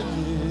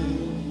láyé.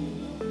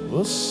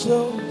 Ó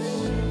ṣeun.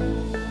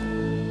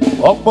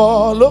 Ọ̀pọ̀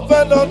ló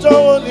fẹ́ lọ́jọ́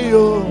wọn ni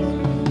o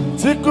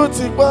tí kò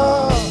ti gbà.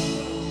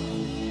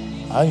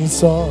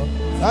 Àìsàn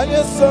ayé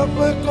sọ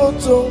pé kò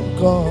tó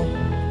nǹkan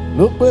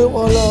ló pé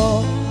wọn lọ.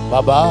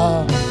 Bàbá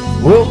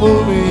ó mú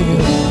mi.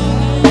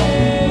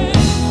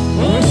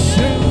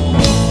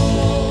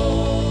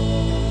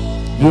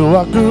 You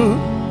are good,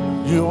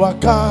 you are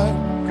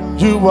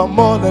kind, you are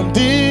more than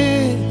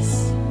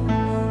this.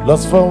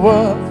 Lost for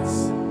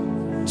words,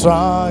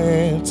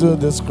 trying to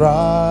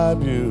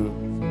describe you.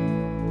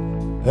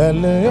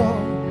 Elion,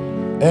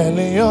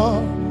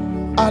 Elion,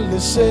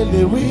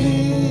 Alishelewi.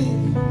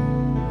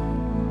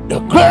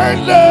 Your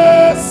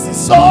greatness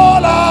is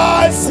all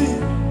I see.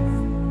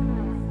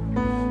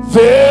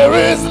 There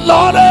is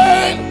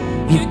nothing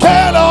you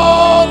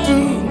cannot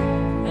do.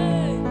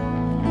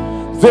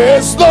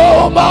 There's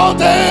no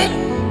mountain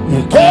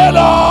you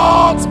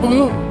cannot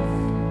move.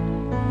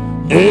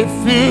 If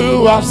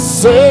you have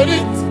said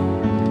it,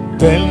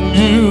 then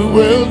you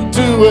will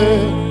do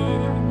it.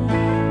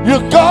 You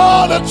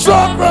got a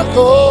track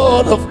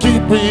record of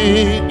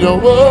keeping your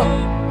word.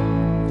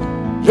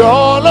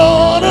 You're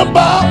not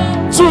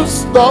about to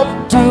stop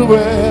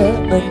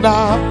doing it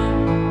now.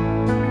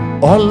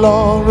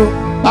 Ọlọ́run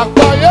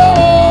àgbáyé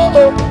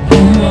o.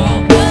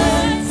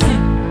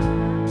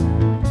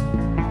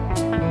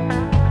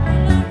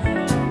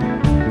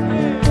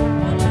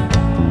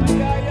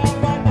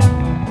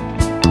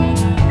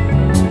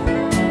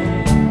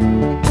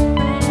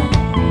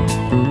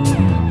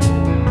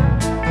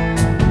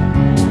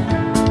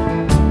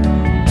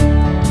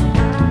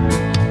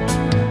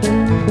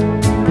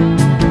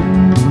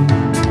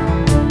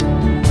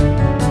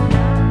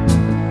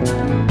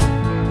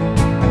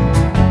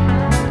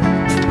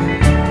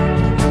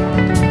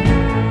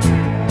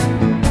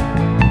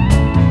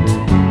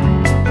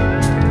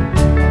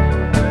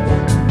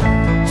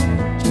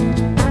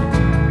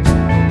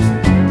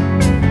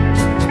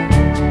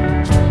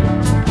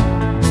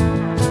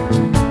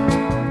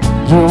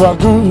 You are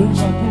good,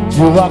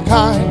 you are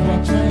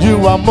kind, you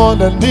are more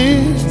than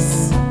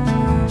this.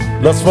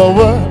 Lost for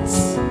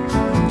words,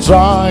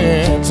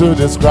 trying to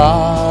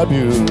describe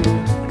you.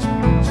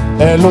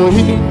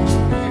 Elohim,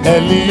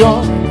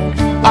 Elion,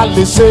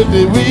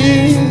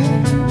 Alishelewi.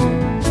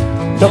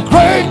 Your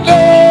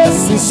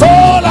greatness is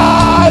all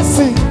I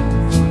see.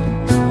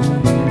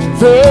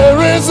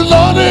 There is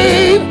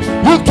nothing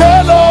you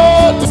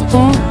cannot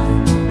do.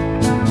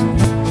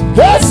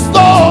 There's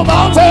no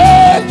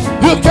mountain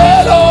you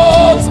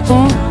cannot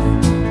move.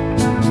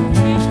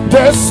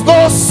 There's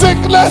no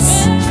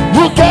sickness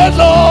you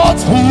cannot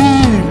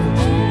heal.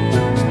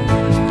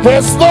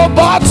 There's no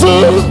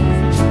battle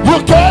you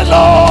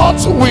cannot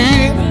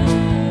win.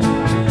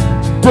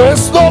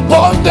 There's no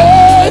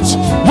bondage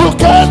you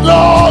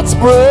cannot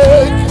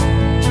break.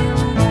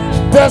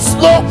 There's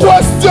no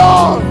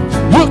question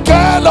you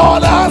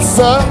cannot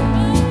answer.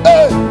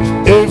 Hey,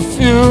 if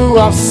you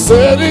have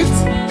said it,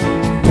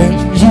 then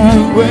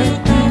you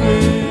will.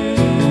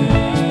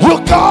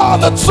 You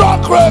got a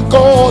track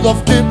record of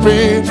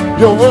keeping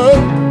your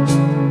word.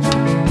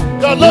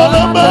 You're not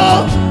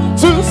about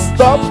to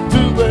stop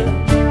doing.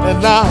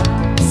 And now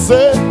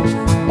say,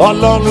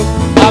 Ọlọ́run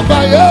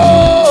àgbáyé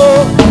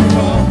o.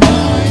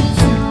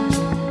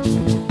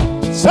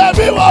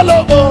 Ṣebí wọ́n ló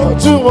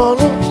mójú wọn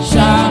rú.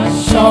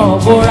 Ṣaṣọ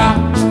bora.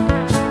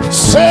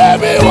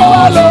 Ṣebí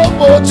wọ́n ló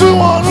mójú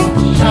wọn rú.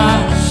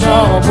 Ṣaṣọ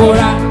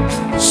bora.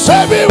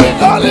 Ṣebí wí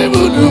kọ́ ní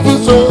bùdùbù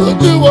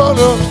sójú wọn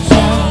rú.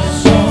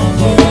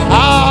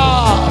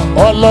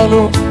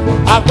 Ọlọ́run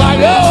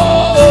àgbáyé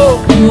o.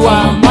 You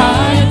are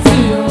mighty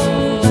o.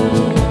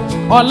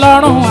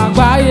 Ọlọ́run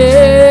àgbáyé.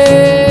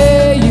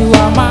 You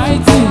are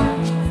mighty.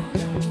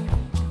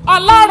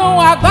 Ọlọ́run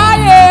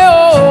àgbáyé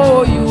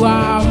o. You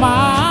are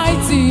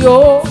mighty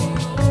o.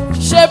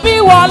 Ṣebí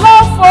wọ́n ló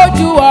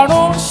fojú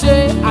ọ̀run ṣe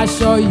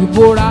aṣọ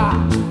ìbora.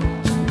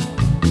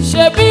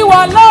 Ṣebí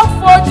wọ́n ló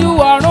fojú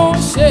ọ̀run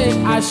ṣe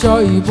aṣọ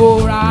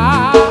ìbora.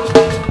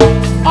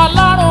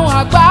 Ọlọ́run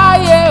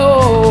àgbáyé o.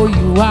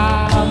 You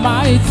are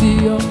mighty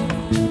o.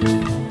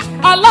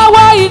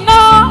 Ọlọ́wọ́ iná,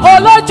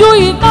 olójú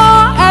iná,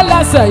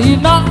 ẹlẹ́sẹ̀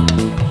iná.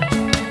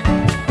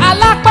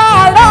 Alápá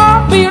ọ̀rọ̀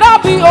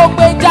bírọ́bì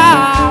ògbèjà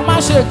má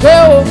ṣe ké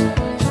o.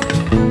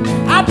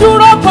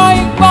 Adúró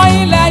gbọ̀ngbọ̀n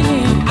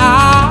lẹ́yìn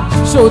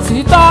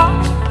aṣòtítọ́.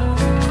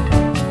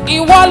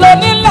 Ìwọ ló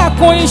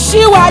nílẹ̀kùn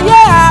ìṣíwáyé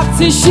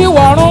àti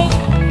ìṣíwọ̀run.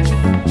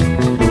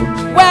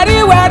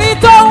 Wẹ̀ríwẹ̀rí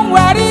tó ń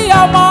wẹ̀rí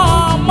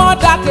ọmọ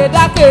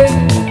dákèdákè.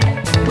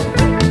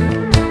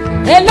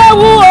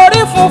 Eléwu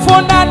orí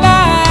funfun nẹ́nẹ́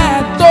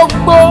tó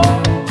gbó.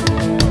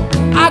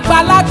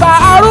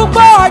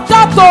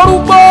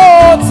 torúgbó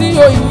tí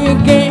òyìn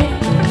gé.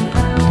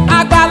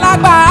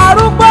 Àgbàlagbà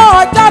arúgbó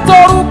ọjọ́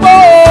torúgbó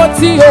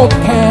tí ò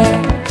kẹ́.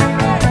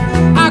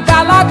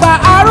 Àgbàlagbà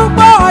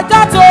arúgbó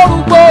ọjọ́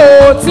torúgbó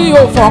tí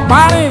ò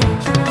fọ̀párìn.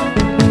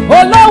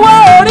 Olówó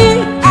orí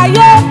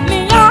ayé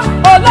nìyàn,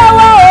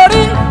 olówó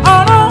orí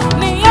ọ̀run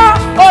nìyàn,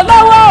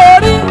 olówó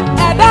orí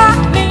ẹ̀dá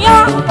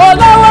nìyàn,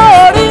 olówó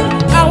orí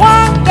àwọn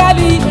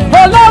áńgẹ́lì,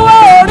 olówó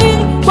orí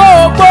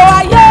gbogbo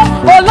ayé,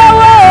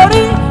 olówó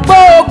orí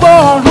gbogbo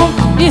ọ̀run,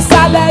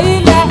 ìsàlẹ̀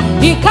ilẹ̀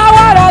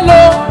ìkáwọ́ rẹ̀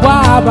ló wà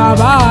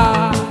bàbá.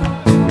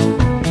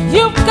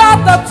 You've got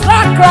the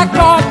track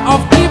record of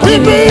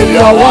keeping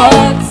your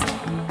words.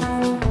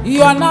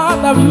 You're not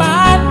the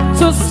man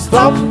to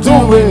stop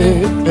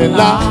doing it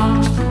now.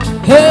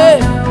 Hey,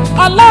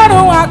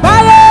 Ọlọ́run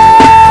àgbáyé.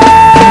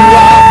 You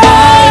are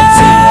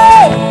mighty.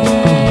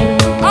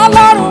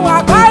 Ọlọ́run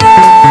àgbáyé.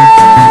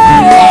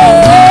 You are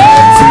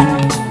mighty.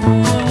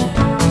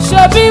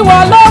 Ṣebí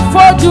wọ́n ló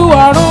fojú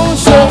ọ̀run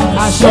ṣe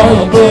aṣọ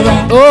ìbora.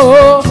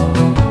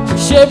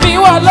 Ṣebí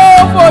wọ́n ló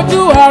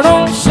fojú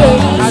ọ̀run ṣe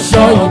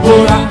aṣọ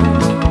ìbora.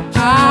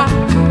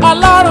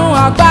 Ọlọ́run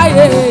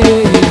àgbáyé.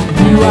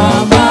 You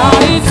are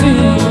mighty.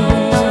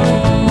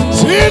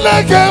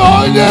 Chineke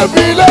onye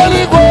bi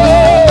n'eluigwe.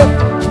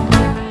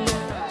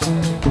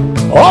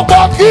 Ọgbọ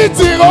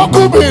kìtì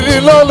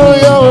ọkùnrin lọ́nu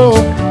ya o.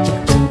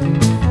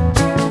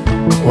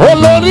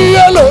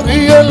 Olóríyé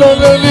lóríyé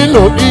lóríyé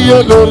lóríyé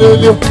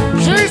lóríyé.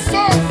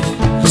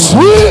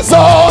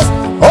 Jesus,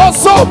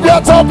 ọsọ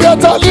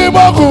bịata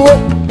n'ime ọgụ.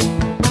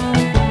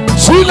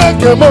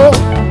 Chineke mo,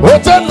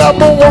 ote na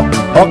mụ wọn,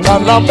 ọka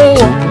na mụ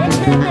wọn.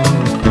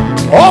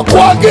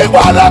 Ọkwa gị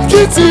gbara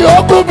kìtì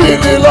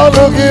ọkùnrin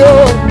lọ́nu gị o.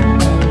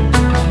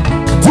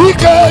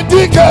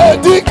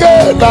 Dike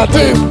na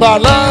dị mkpa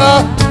n'agha.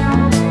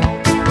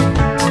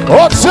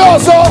 Ochi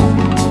ọzọ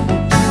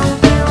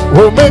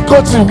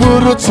omekoti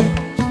wuruti.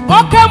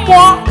 Oke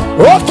mmụọ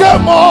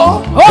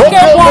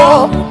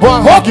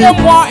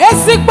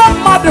ezigbo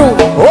mmadụ.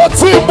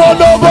 Oti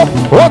mbolobo.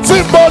 Oke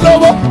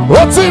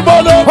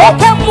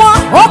mmụọ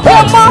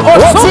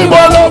Oti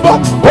mbolobo.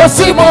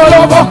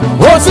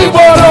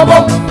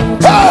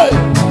 Hey!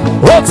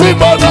 Oti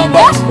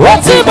mbolobo.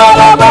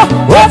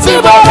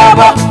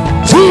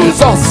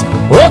 Jesus.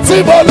 Oti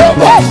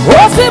mbolobo.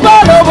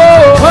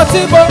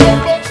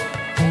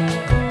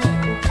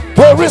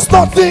 There is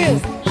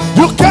nothing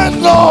you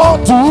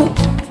cannot do.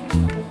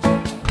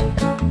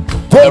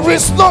 There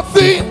is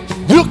nothing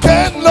you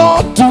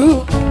cannot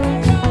do.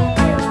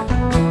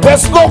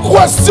 There's no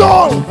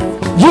question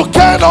you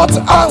cannot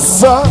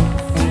answer.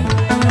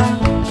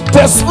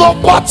 There's no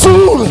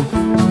battle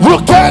you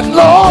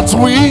cannot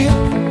win.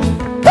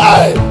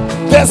 Hey,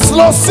 there's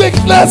no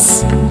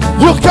sickness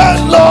you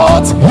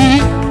cannot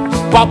heal.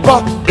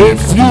 Papa,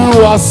 if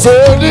you are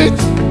saying it,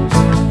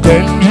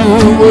 then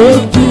you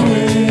will do it.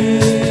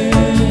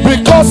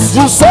 Because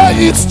you say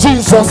it's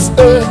Jesus,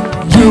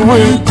 you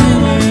will do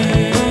it.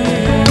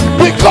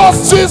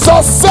 Because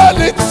Jesus said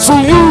it to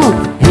you,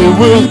 He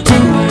will do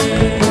it.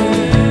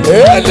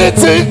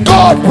 Anything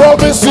God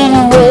promised you,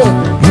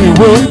 He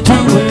will do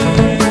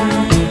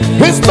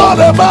it. He's not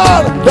a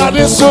man that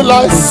He should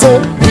lie, so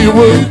He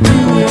will do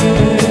it.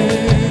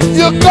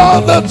 You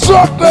got the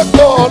track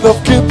record of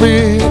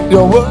keeping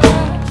your word.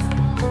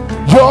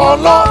 You're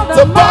not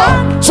the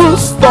man to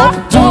stop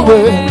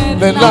doing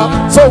it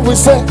now. So we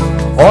say,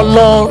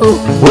 Ọlọ́run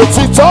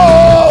òtítọ́.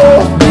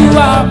 You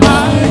are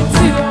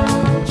mighty.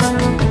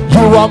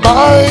 You are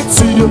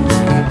mighty. You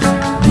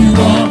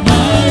are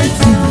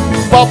mighty.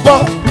 Papa,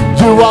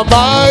 you are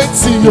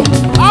mighty.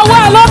 Ọwọ́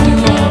ẹ lókè.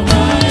 You are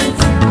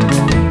mighty.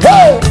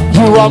 Hey,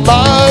 you are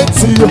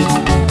mighty. You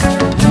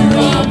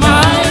are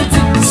mighty.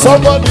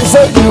 Somebody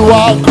say you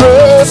are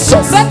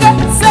gracious. Second.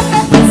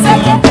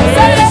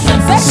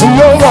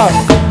 Jehovah,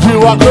 you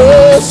are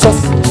gracious.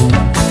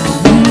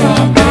 You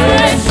are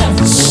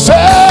gracious.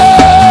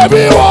 Say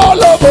me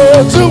all of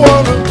what you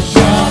want.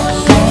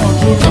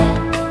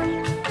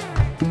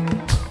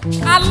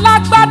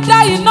 Alágbádá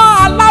iná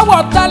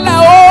aláwọ̀ tẹ́lẹ̀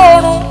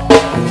oòrùn.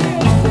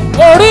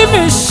 Orí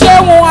mi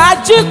ṣeun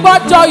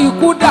ajígbọ́jọ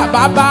ìkúdà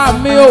bàbá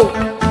mi o.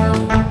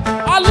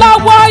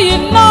 Ọlọ́wọ́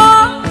iná,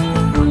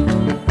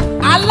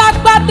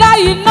 alágbádá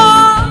iná.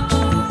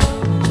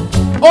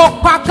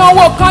 Òpà kan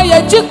wo kan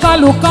yẹjí kan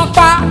lù kan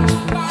pa.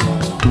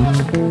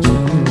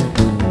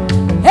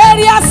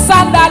 Area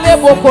sandale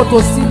bokoto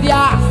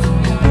sílíà.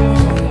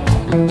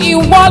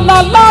 Ìwọ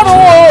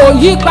lọlọ́run ò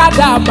yí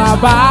padà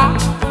bàbá.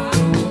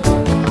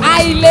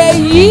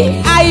 Àìlèyí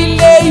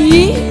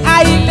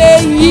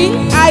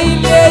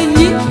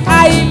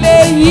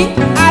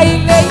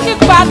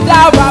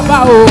padà bàbá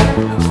o.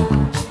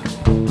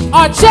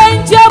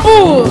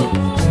 Unchangeable,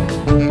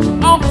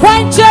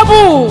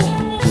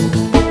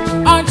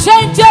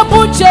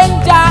 unchangeable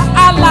changer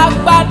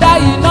alágbádá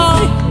iná.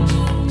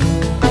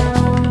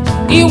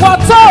 Ìwọ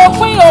tó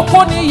òpin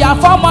òkun ni ìyà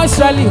fọ́mọ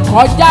Ísírẹ́lì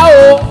kọjá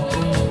o.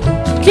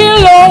 Kí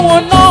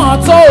lóhun náà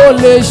tó o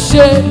lè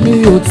ṣe mi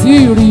ò tí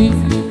ì rí.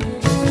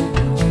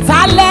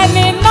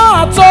 Talẹ́ni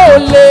náà tó o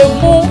lè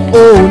mú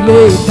o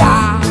lè dá.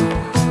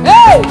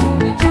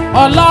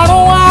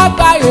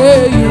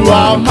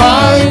 are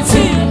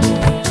mighty.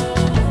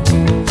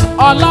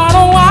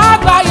 Ọlọ́run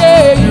àgbáyé,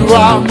 You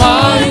are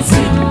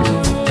mighty.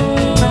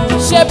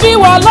 ṣebí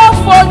wọ́n ló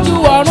fojú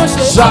ọ̀run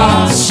ṣe.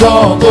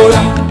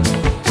 Ṣàṣọ̀bọ̀ra.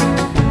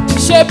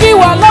 Ṣebí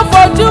wọ́n ló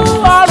fojú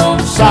ọ̀run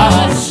ṣe.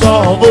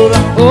 Ṣàṣọ̀bọ̀ra.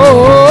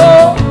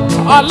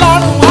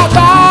 Ọlọ́run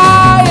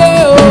àgbáyé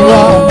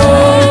o.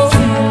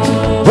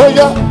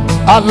 Bóyá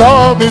àlọ́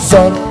mi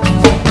sọ̀rọ̀,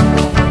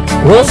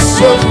 ó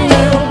ṣeun.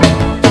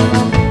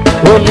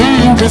 Olú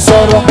mi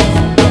sọ̀rọ̀,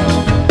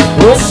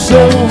 ó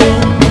ṣeun.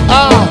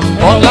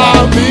 Ọ̀la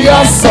mi á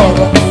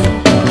sọ̀rọ̀,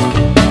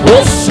 ó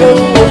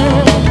ṣeun.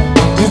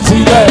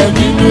 Ìjìnlẹ̀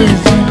nínú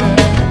ìjìnlẹ̀.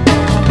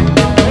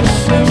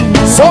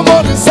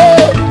 Somebody say,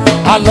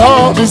 àlọ́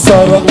mi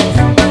sọ̀rọ̀,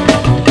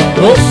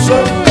 ó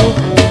ṣeun.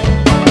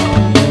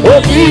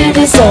 Olú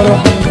mi sọ̀rọ̀,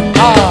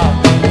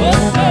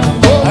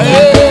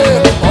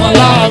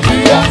 ọ̀la mi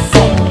á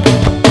sọ̀rọ̀.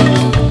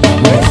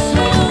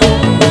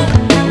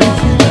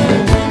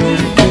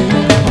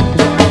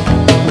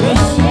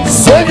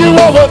 Sing it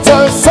one more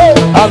time, say,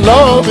 I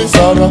love you,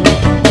 sorrow.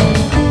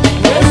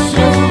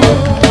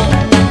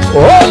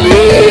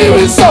 Only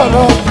me,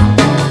 sorrow.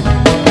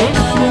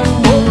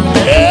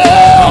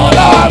 Yeah, I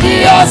love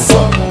you,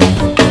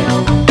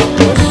 sorrow.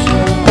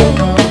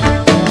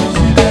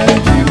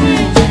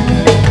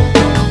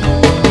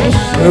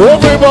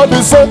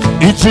 Everybody say,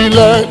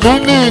 Ichile,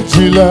 Nini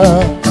Ichile.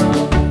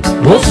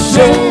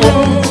 Osho,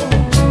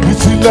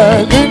 Ichile,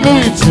 Nini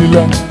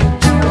Ichile.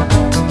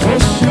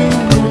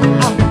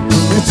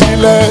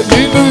 Ìjìnlẹ̀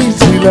nínú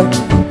ìjìnlẹ̀.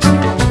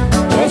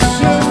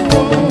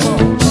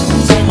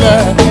 Ìjìnlẹ̀.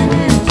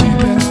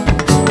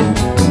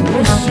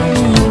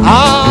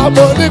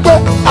 Àmọ́ ní pé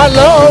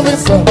àlọ́ mi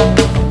sọ̀rọ̀.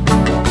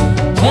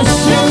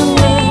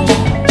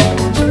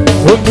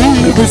 Òní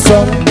mi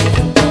sọ̀rọ̀.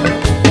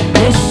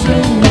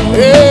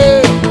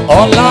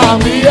 Ọ̀la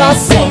mi á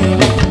sọ̀rọ̀.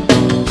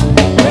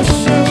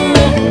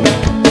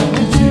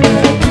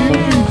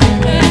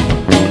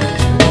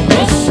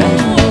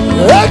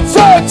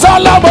 Ètò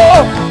ìtàlámọ̀,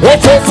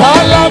 ètò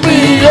ìtàlámì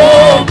yóò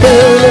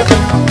bẹ̀rẹ̀.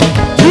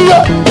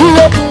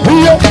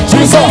 Iye,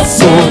 Jesus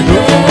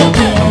òye.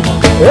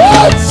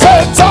 Ètò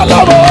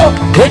ìtàlámọ̀,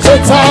 ètò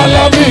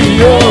ìtàlámì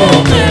yóò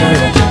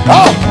bẹ̀rẹ̀.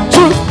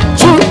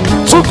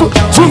 Chukwu.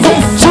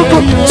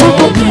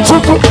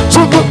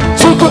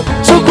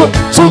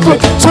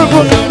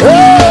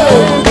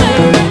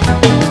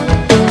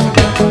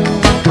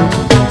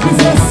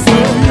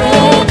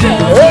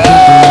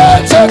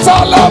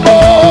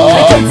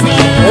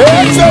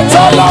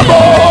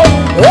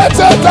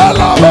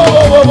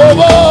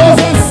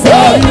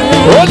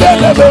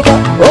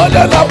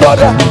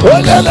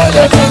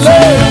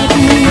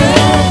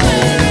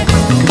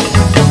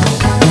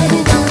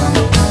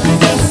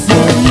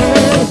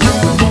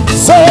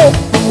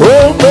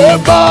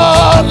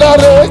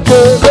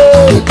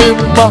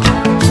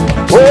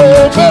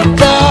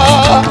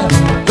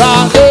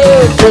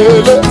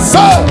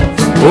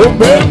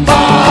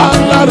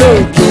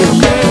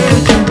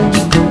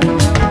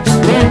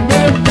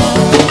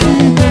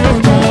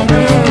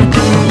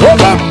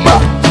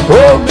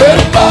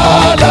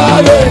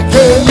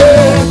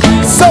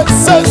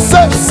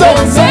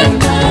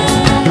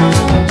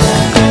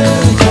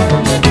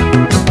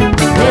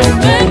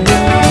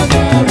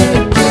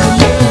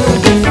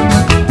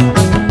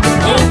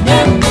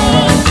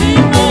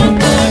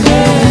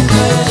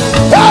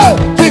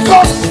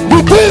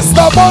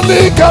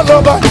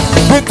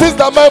 The things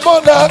that my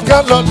mother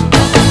cannot,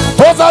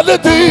 those are the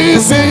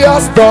things he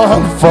has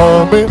done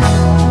for me.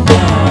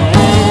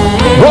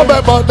 What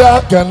my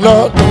mother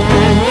cannot,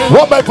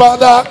 what my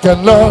father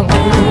cannot,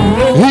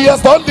 he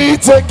has done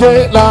it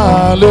again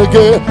and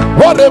again.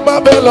 What a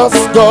marvelous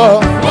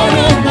God.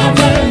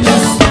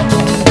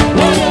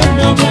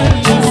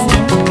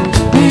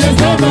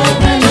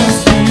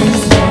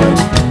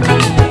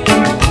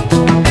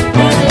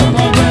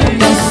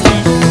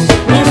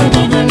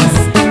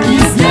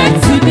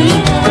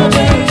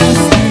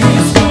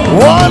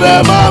 What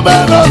a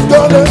marvelous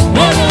God.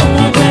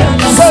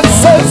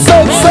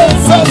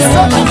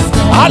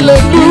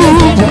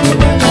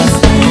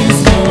 Hallelujah.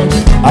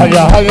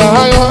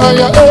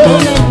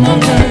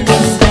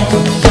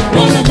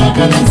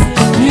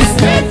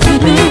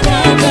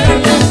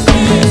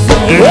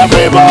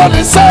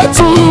 Everybody say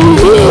to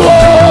you,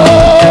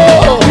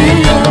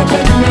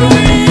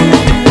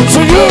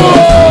 to you,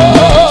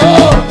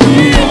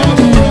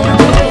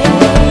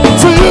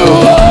 to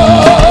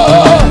you.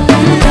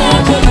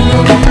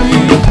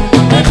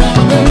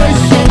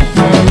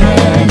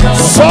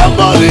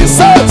 Somebody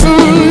say to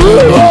you,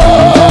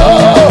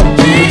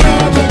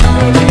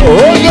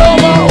 oh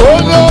yama,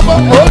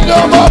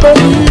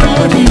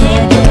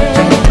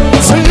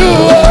 to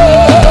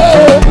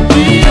you.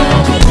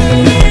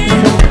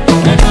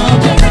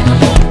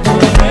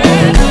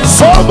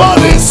 So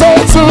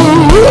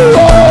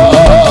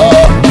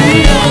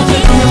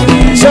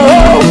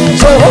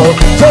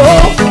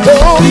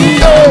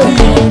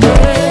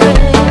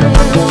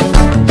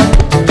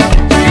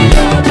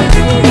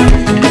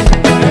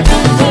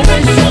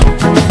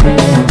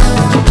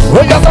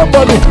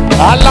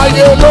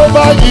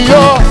máa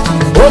yíyọ,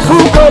 òkú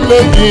kò lè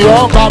yíyọ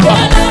bàbá.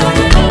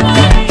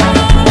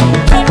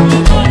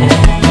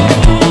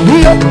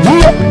 Yíyọ,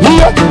 yíyọ,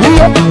 yíyọ,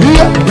 yíyọ,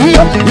 yíyọ,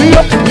 yíyọ,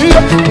 yíyọ,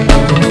 yíyọ.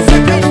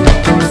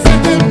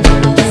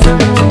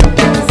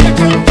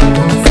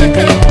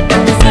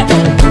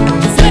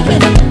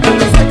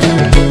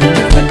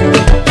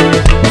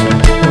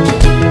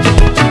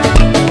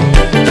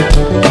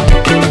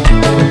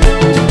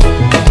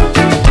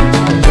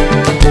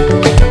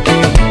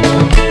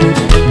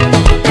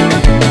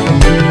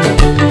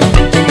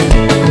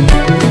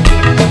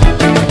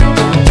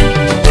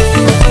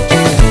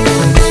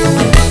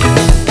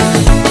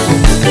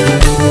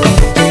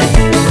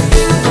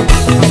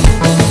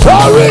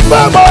 Torí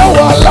pé mo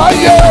wà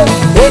láyé,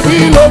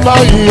 èmi ló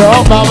máa yíyọ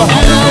bàbá.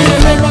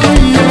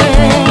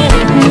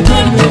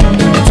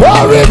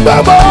 Torí pé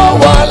mo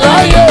wà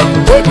láyé,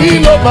 èmi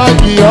ló máa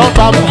yíyọ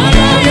bàbá.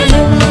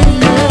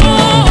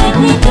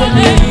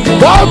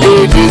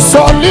 Dábìdì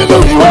sọ nínú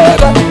ìwé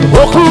rẹ̀,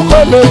 òkú kò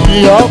lè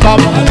yíyọ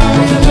bàbá.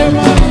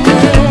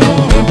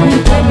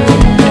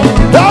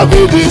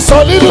 Dábìdì sọ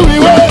nínú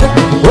ìwé rẹ̀,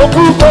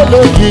 òkú kò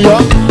lè yíyọ.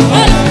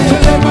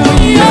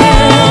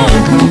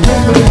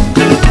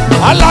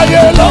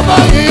 Aláyé ló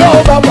máa yíyọ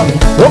bàbá,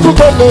 òkú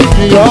kò lè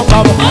yíyọ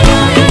bàbá.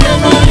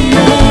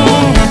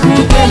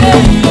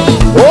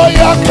 Ó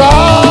yá ká.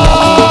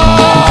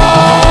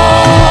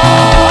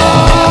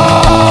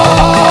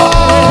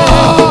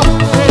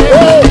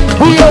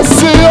 Búyọ̀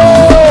sí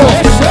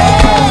o.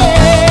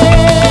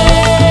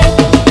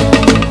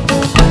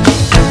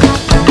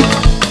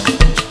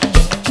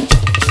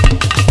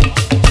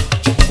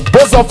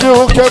 Those of you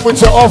who came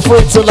with your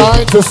offering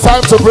tonight, it's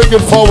time to bring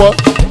it forward.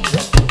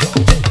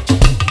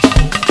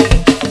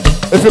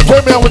 If you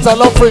came here with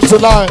an offering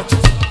tonight,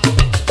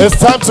 it's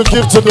time to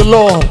give to the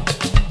Lord.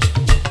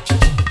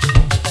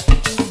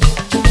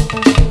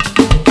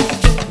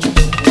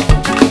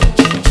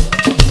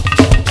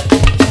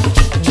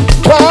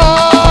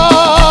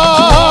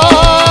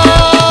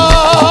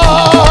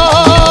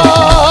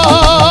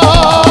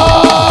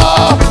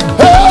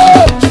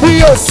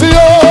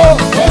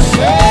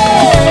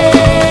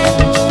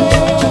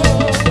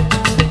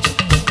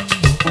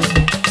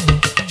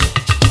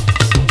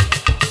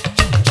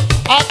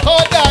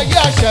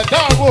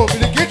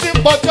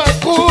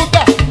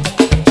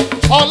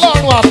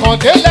 Ọlọ́run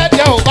àkàndé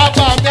lẹ́dẹ̀ ò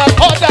bàbá mi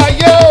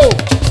àkọ́dáyé o.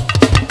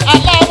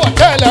 Aláwọ̀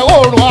tẹ́lẹ̀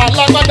oòrùn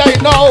alágbádá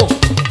iná o.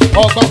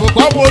 Ọ̀gbọ̀n gbogbo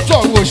ọmọ ojú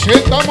ọ̀run òṣèré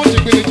gbámú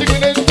jìgbìnì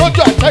jìgbìnì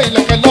tójú àtẹ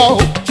ìlẹ̀kẹ̀ lọ o.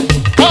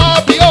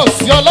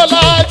 Kábíyèsí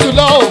ọlọ́lá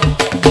jùlọ o.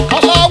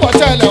 Aláwọ̀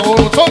tẹ́lẹ̀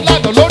oòrùn tó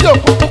lànà lórí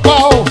òkú pupa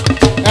o.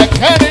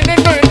 Ẹ̀kẹ́rin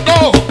nínú iná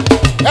o.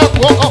 Ẹ̀kú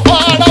ọkọ̀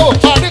fara o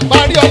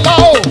paríparí ọlá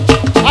o.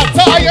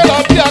 Àtàyè lọ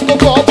bí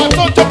agogo ọba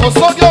tó jókòó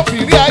sórí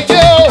òbírí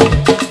ayé o.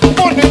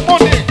 Múni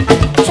múni,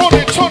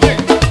 túni túni.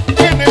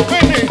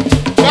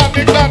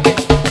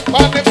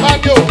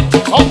 Gbani o,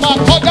 ọmọ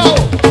akọ́dá o,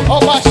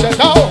 ọmọ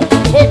àṣẹ̀dá o,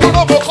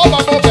 ojúlówó mo kọ́ bá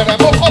mo bẹ̀rẹ̀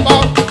mo kọ́ bá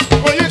o,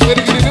 mo yí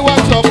gbèrègbèrè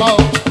níwájú ọba o,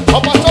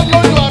 ọba tó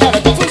lójú ara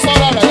rẹ̀ tó tún sọ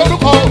ara rẹ̀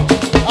lórúkọ o,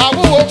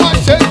 àwúwo má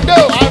ṣe ń gbé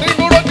o,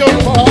 àrínúróde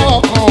olùmọ̀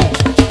ọkàn o,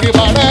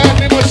 ìbà rẹ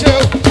ni mo ṣe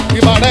o,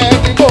 ìbà rẹ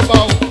ni mo bá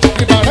o,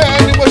 ìbà rẹ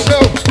ni mo ṣe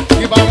o,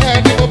 ìbà rẹ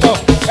ni mo bá o,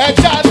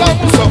 ẹja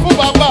alámùsọ̀ fún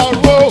bàbá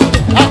ru o,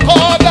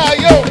 akọ́dá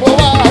yóò mo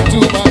wá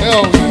àtúbà rẹ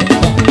o,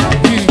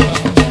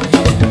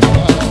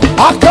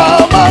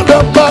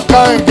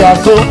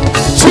 Gato,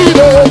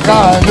 Chile,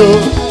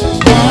 Kano.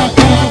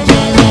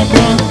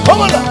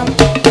 Come on now.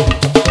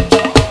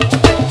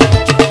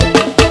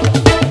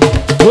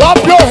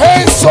 Clap your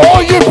hands,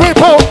 all you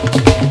people,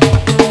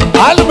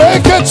 and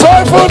make a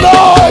joyful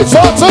noise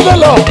unto the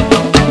Lord.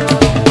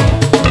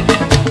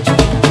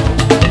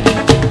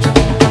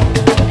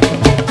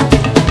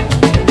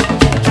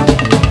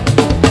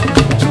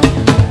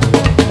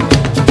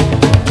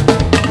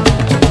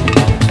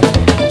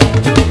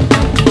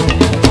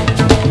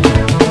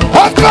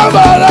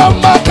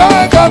 Akamarama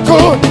kagaku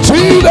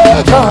chile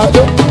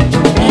kado.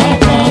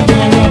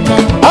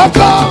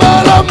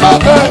 Akamarama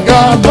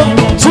kagaku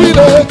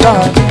chile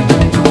kado.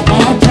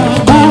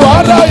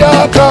 Buara ya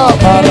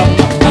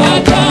akamarama.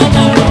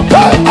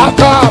 Hey,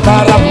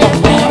 akamarama.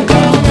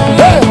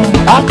 Hey,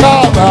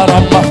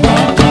 akamarama.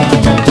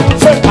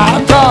 Say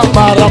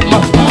akamarama.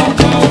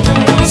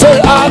 Say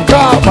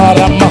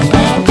akamarama.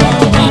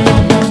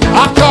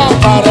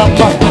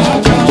 Akamarama.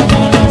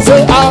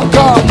 Say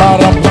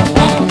akamarama.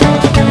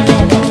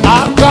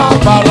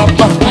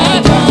 Akamarama.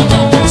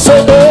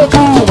 Say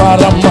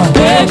ekumarama.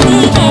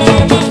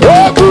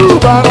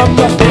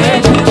 Ekumarama.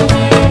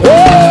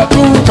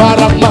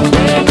 Ekumarama.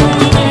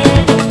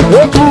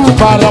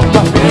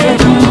 Ekumarama.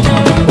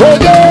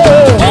 Oye,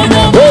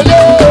 oye,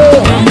 oye,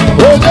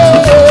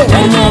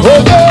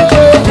 oye,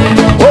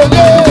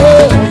 oye.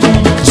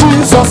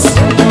 Jesus,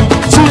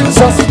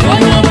 Jesus,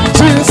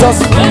 Jesus,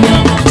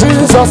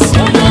 Jesus.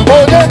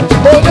 Oye,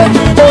 oye,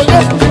 oye,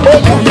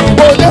 oye,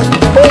 oye, oye,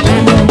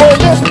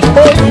 oye,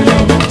 oye.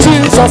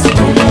 Jesus,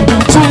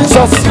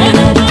 Jesus,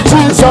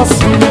 Jesus,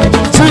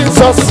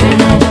 Jesus,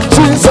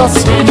 Jesus,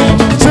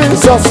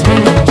 Jesus.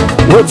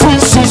 What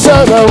is she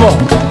said?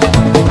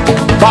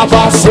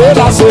 Baba ṣe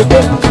la ṣe gbé.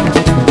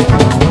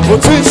 Mo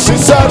ti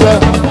ṣiṣẹ́ rẹ̀.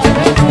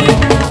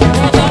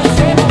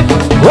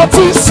 Mo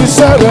ti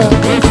ṣiṣẹ́ rẹ̀.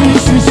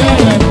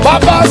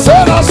 Baba ṣe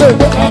la ṣe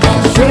gbé.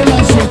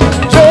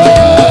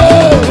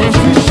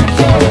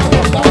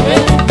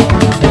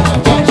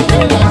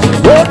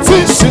 Mo ti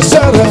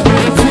ṣiṣẹ́ rẹ̀.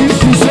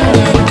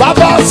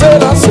 Baba ṣe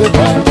la ṣe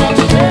gbé.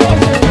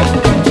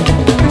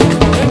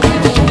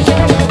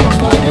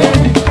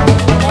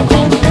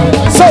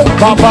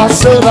 Baba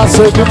ṣe la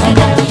ṣe gbé.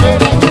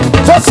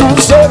 Jésù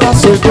ṣe la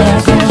ṣe gbé.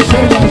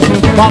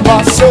 Baba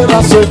ṣe la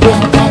ṣe gbé.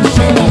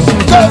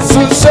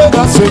 Jésù ṣe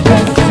la ṣe gbé.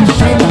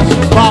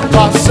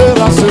 Baba ṣe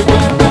la ṣe gbé.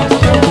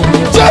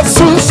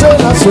 Jésù ṣe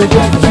la ṣe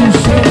gbé.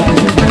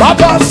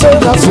 Baba ṣe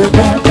la ṣe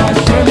gbé.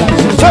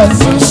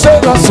 Jésù ṣe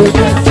la ṣe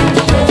gbé.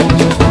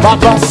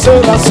 Baba ṣe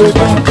la ṣe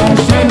gbé.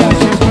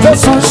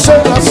 Jésù ṣe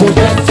la ṣe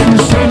gbé.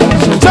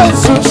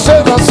 Jésù ṣe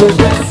la ṣe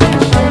gbé.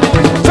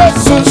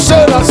 Jésù ṣe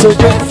la ṣe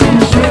gbé.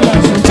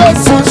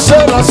 Jésù ṣe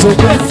la ṣe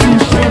gbé.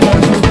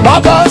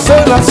 Baba ṣe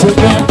la ṣe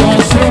gbé.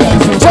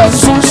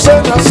 Jésù ṣe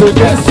la ṣe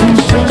gbé.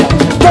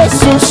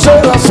 Jésù ṣe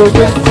la ṣe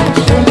gbé.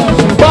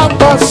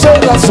 Baba ṣe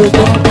la ṣe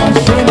gbé.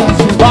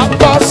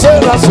 Baba ṣe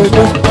la ṣe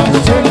gbé.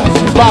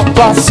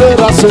 Baba ṣe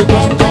la ṣe gbé.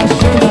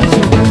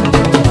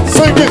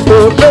 Sing it,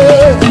 ole,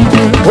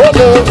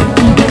 ole,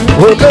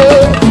 ole,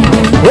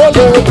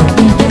 ole,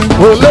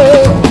 ole,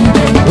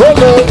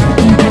 ole,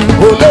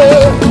 ole,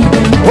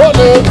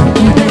 ole.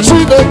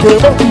 Chineke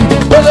mo,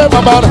 ole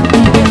mamara,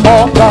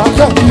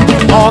 okaka,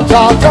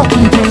 okaka.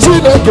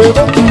 Chineke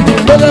mo,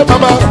 ole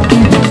mamara,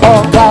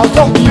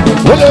 okaka,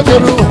 ole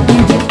geru.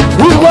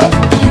 Iwe,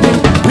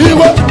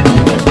 iwe,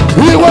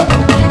 iwe,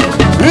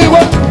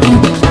 iwe,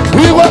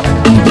 iwe,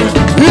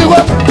 iwe,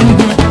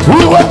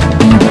 iwe,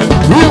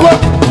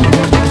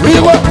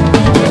 iwe.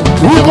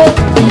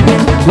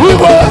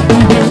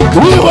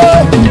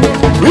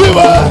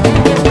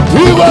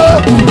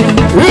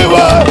 We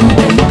were,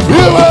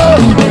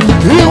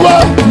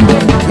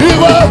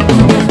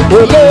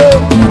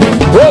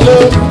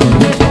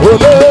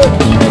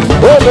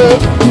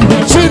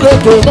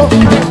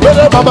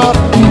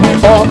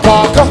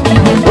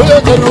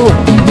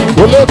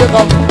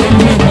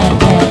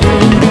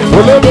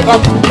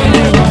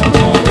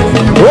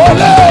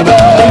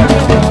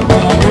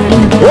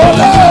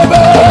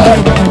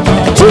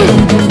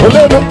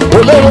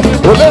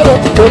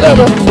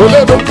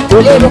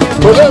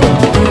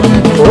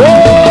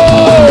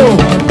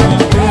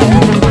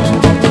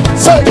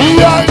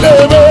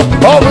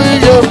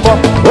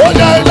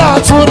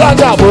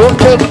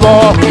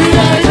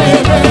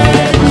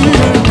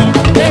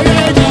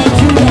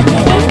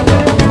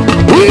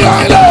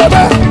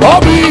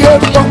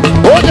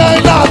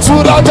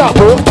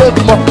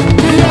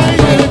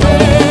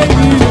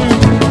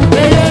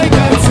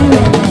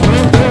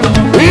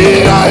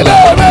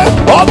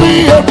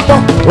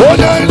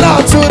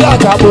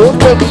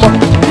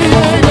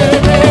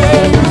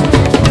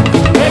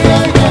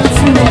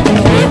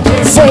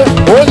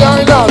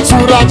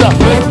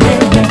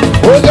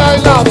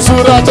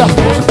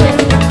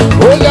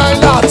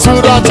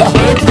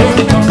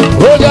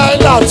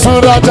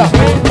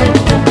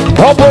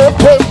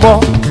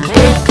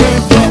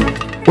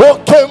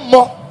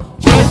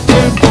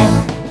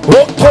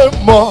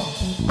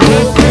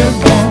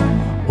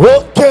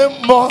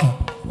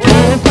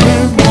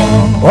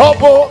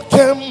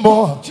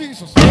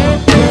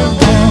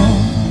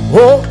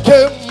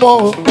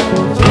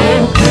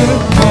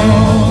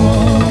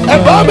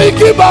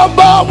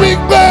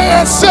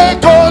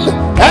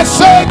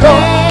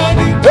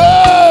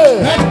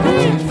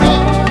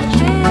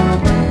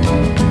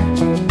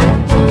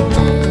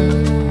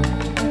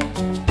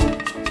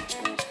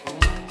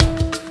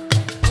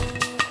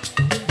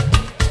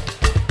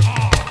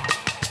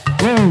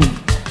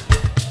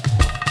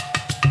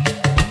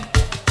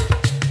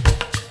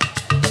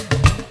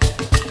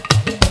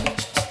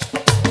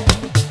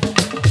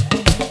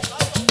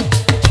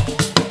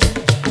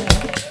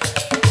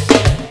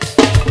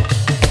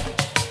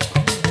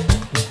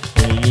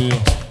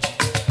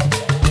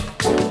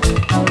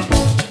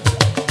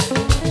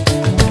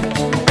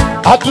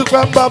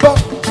 adúpẹ́ bàbá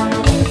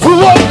fún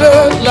wọlé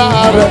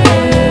láàrẹ̀.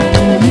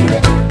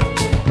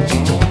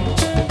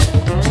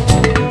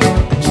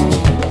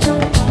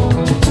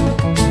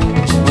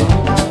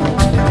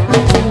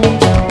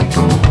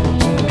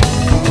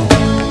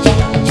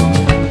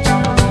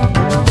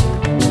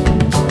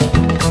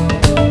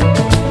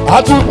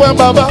 adúpẹ́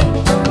bàbá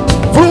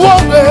fún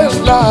wọlé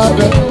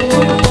láàrẹ̀.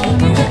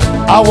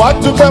 àwa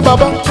dúpẹ́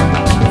bàbá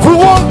fún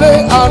wọlé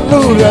àánú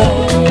rẹ̀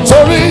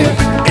torí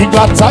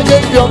ìgbà táyé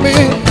yọ mí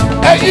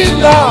ẹ̀yin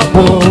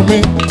láàbò mi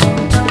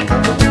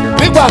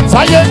nígbà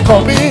táyé kọ̀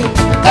mí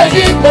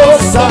ẹ̀yin mo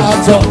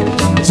sàtọ̀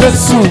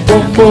Jésù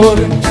gbogbo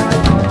rẹ̀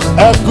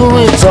ẹ kú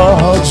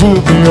ìtọ́jú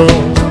mi o.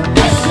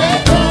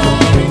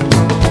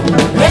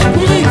 ẹ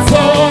kú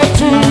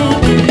ìtọ́jú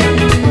mi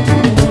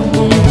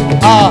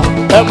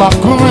ẹ má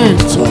kú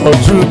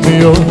ìtọ́jú mi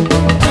o.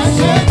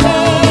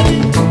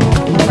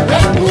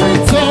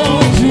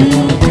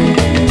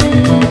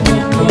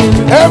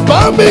 ẹ bá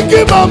bá mi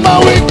kí màmá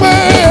wípé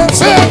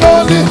ṣé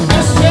gan ni.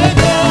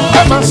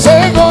 Ẹ máa ṣe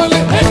gan ni.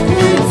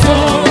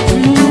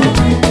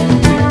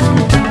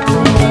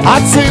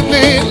 Àti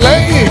ní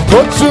lẹ́yìn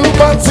kójú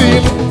bá ti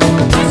ní.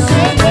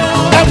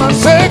 Ẹ máa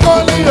ṣe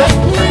gan ni o.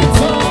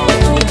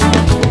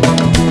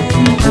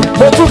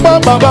 Mo tún bá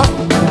bàbá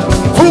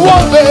fún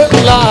wọlé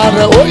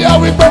láàrẹ̀ ó yá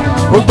wípé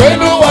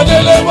ògbénu wà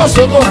délé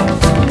mọ́ṣọ́gbó.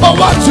 Mo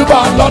wá jùbà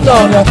lọ́dọ̀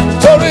rẹ̀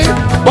torí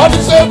bọ́dí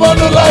ṣe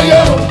mọ́nú láyé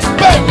o.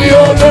 Bẹ́ẹ̀ ni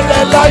oore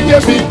rẹ̀ láyé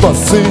mi pọ̀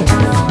sí.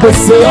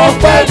 Gbèsè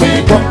ọpẹ́ mi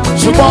pọ̀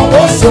ṣùgbọ́n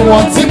ó sì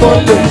wọ́n tí mo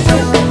lè ṣe.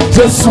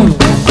 Jésù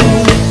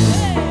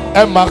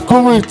ẹ máa kú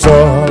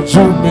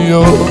ìtọ́jú mi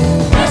o.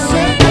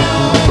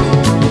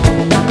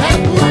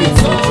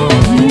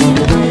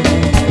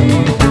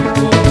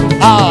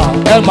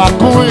 Ẹ máa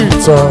kú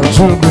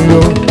ìtọ́jú mi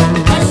o.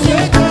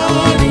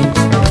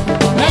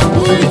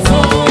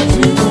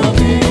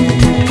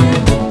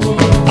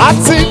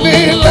 Àti ní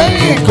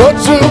lẹ́yìn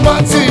kojú má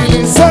ti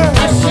lè sẹ́.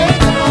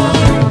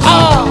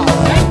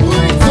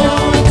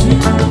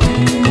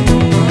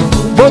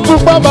 Mo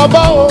dúpẹ́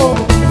bàbá o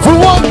fún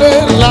wọlé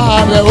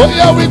láàrẹ̀ ó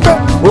yẹ wípé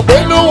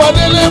ògbénu wà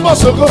nílé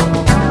mọ́ṣọ́gbó.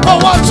 Mo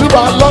wá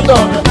jùbà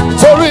lọ́dọ̀ rẹ̀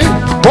torí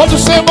wọ́n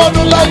tún ṣe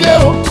mọ́nú láyé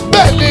o.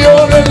 Bẹ́ẹ̀ ni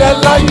oore rẹ̀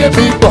láyé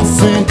mi pọ̀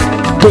sí.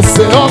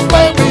 Gbèsè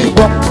ọpẹ́ mi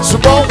bọ̀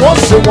ṣùgbọ́n wọ́n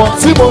ṣe wọ́n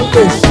tí mo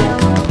lè ṣe.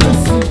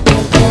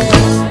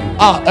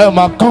 Ẹ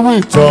máa kú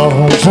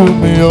ìtọ́jú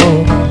mi o.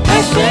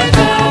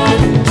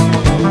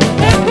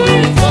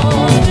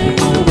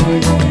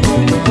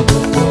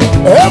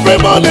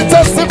 Everybody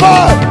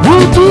testify,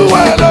 you do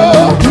well,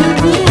 oh.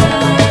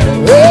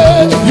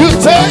 Hey, you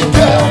take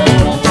care.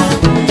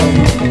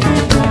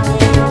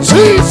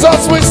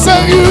 Jesus, we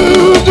say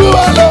you do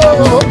well,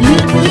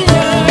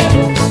 oh.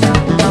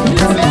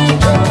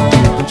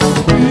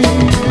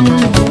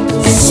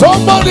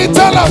 Somebody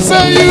tell us,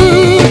 say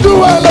you do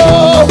well,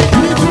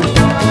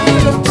 oh.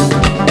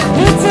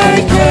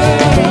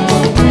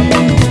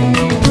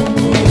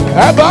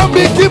 Ẹ bá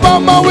mi kí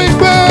màmá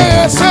wípé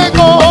ẹ ṣé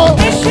gan.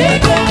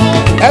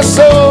 Ẹ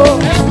ṣé o.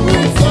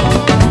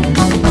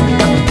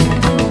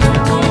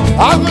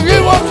 Àgbègbè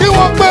wọn kí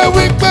wọ́n pé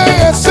wípé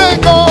ẹ ṣé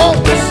gan.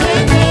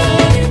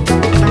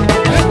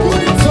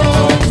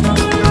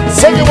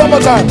 Sing it one more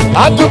time.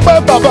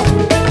 Adúpẹ́ bàbá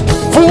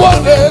fún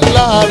wọlé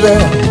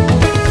láàrẹ̀.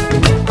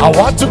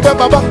 Àwa dúpẹ́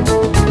bàbá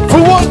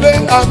fún wọlé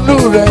àánú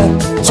rẹ̀.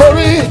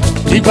 Torí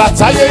ìgbà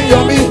táyé yọ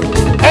mí,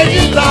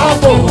 ẹ̀yin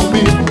láàbò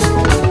mi.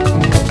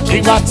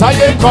 Ìgbà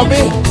táyé kọ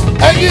mí,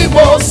 ẹ̀yin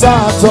mo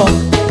sàtọ̀.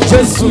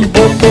 Jésù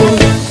gbogbo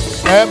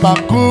ẹ máa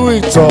kú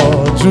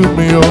ìtọ́jú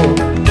mi o.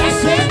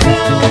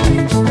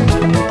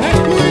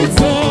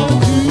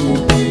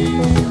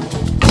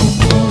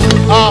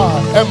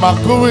 Ẹ máa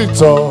kú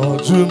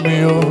ìtọ́jú mi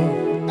o.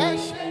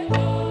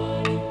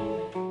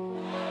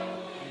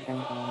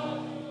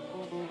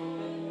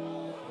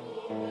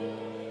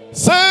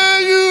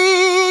 Say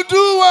you do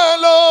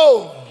well,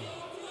 oh.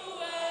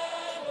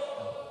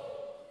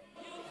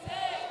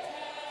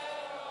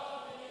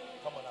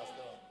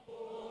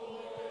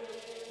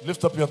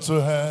 Lift up your two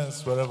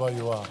hands wherever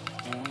you are.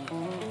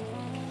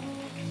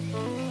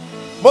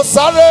 Mo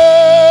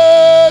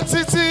sáré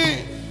títí,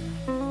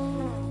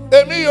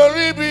 èmi ò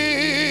rí bí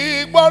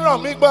gbọ́ràn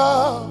mi gbà.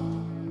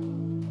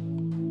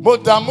 Mo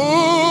dààmú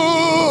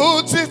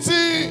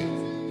títí,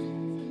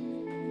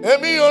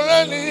 èmi ò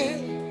rẹ́ni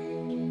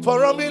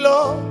fọ̀rọ̀ mi lọ.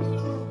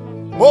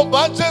 Mo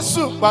bá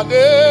Jésù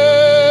pàdé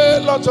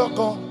lọ́jọ́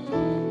kan,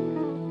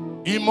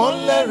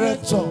 ìmọ́lẹ̀ rẹ̀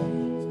tàn,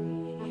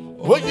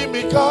 ó yí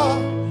mi ká.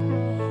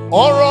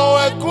 Ọ̀rọ̀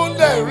ẹkún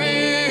dẹ̀ rí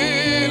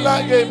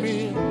láyé mi.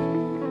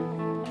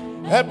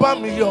 Ẹ bá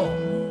mi yọ̀,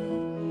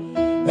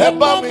 ẹ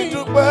bá mi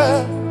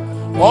dúpẹ́.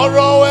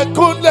 Ọ̀rọ̀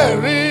ẹkún dẹ̀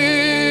rí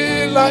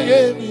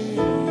láyé mi.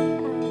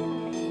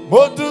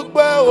 Mo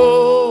dúpẹ́ o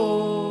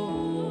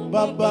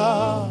bàbá,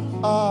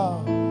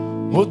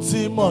 mo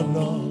ti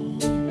mọ̀nà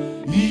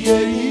iye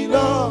yìí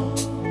náà.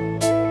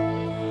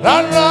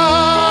 Rárá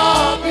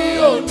mi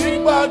ò ní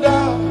padà.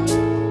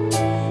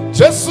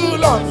 Jésù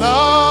lọ̀nà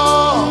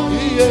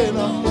iye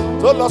náà.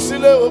 Tó lọ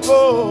sílé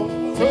ògo.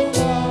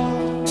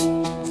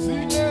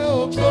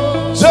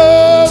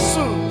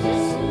 Jésù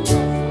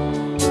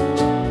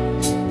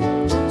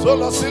tó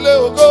lọ sílé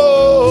ògo.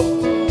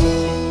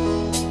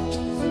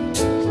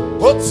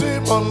 Ó ti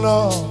mọ̀nà,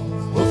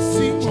 ó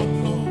ti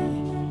mọ̀nà.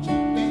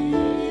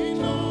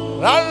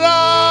 Rárá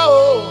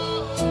o.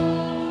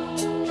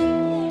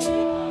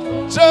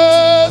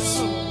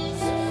 Jésù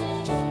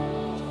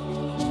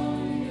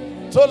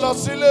tó lọ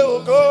sílé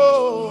ògo.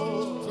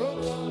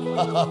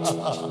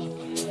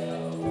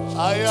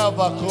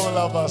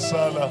 Ayabakola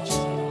basala.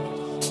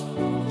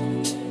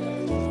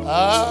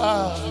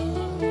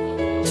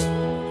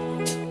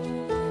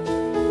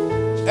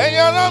 Ẹ̀yin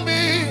ará mi,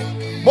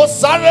 mo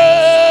sáré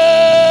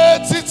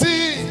títí,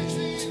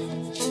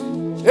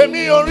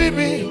 èmi ò rí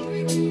mi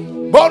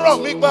gbọ́rọ̀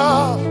mi gbà.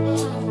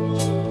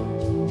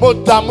 Mo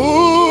dààmú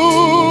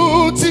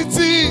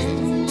títí,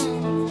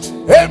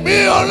 èmi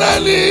ò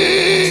rẹ́ni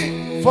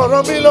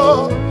fọ̀rọ̀ mi lọ.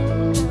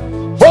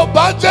 Mo mo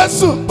bá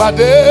Jésù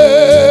pàdé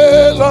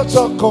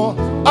lọ́jọ́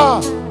kan,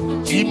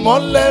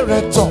 ìmọ́lẹ̀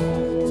rẹ̀ tàn,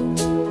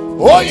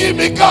 ó yí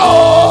mi ká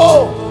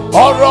o,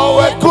 ọ̀rọ̀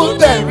ẹkún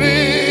dẹ̀ rí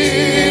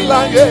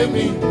láyé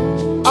mi.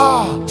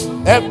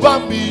 Ẹ bá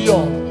mi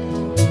yọ̀,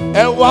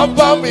 ẹ wá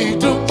bá mi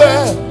dúpẹ́,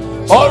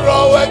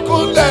 ọ̀rọ̀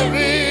ẹkún dẹ̀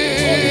rí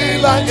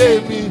láyé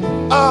mi.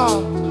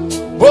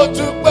 Mo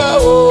dúpẹ́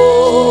o,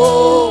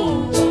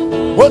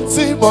 ó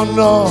ti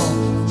mọ̀nà,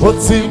 ó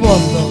ti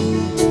mọ̀nà.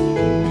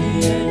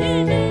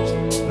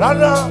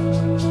 Rárá,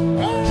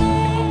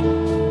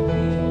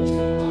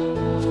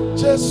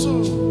 Jésù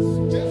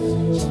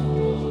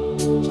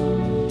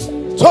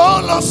tó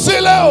lọ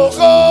sílé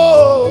ògo.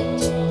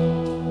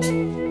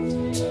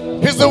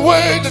 He's the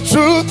way, the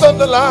truth, and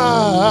the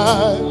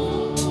life.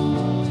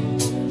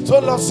 Tó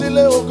lọ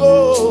sílé ògo.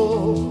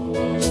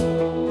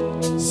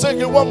 Sing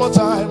it one more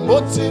time. Mo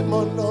ti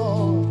mọ̀nà.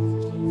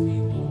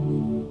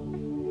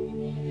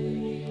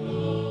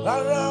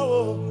 Rárá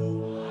o.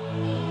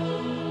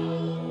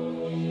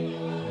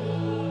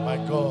 My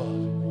God.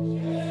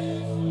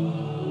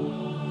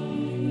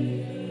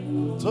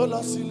 Tó lọ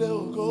sílé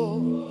ògo.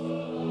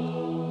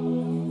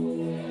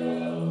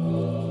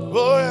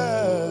 Oh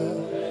yeah.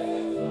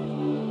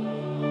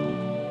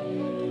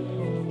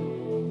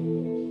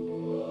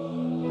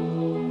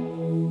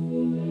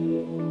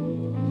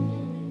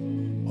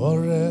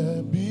 Ọ̀rẹ́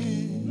bí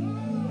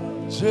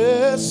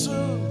Jésù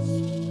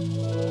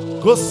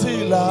kò sí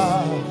là,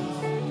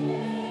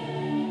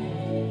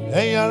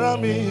 ẹ̀yin ará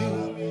mi,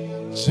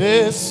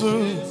 Jésù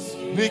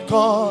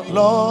nìkan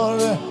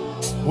lọ̀rẹ́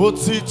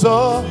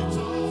òtítọ́.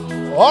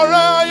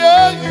 Ọ̀rẹ́ ayé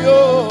yìí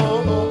o,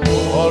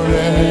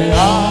 ọ̀rẹ́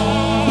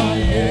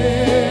ayé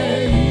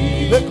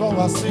yìí lẹ́kọ̀ọ́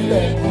wá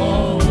sílẹ̀.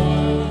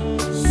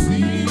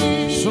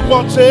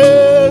 Ṣùgbọ́n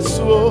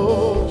Jésù o,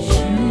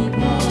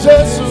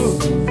 Jésù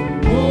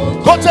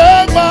kò jẹ́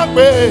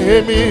gbàgbé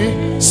mi.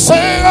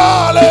 Sing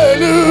hallelujah.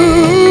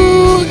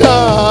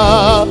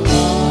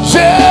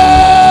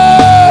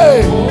 Yeah.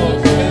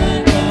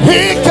 He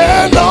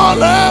cannot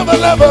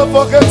never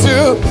forget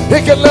you. He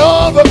can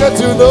never forget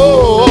you. No,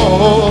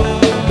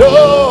 no.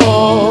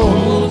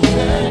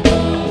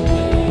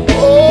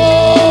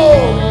 Oh,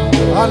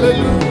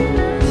 hallelujah.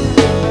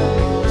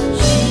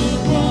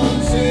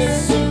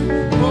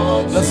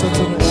 Listen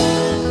to me.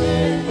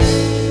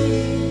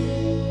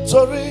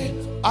 Sorry,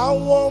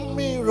 àwọn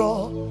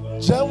mìíràn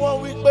jẹ́wọ́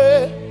wípé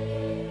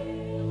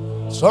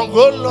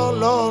Ṣàngó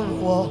lọ́lọ́run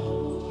wọn.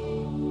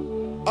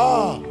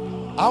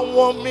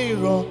 Àwọn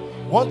mìíràn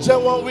wọ́n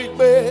jẹ́wọ́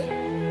wípé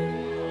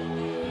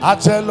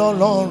Àjẹ́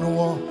lọ́lọ́run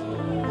wọn.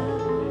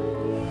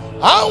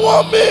 Àwọn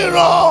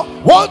mìíràn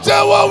wọ́n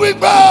jẹ́wọ́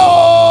wípé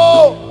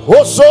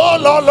Oṣó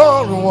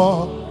lọ́lọ́run wọn.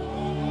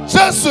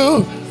 Jésù,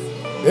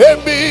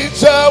 èmi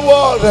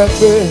jẹ́wọ́ rẹ̀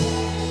pé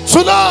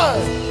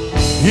tonight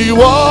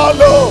ìwọ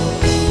ló.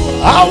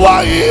 Àwa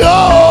yìí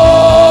o,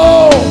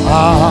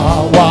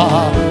 àwa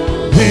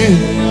yìí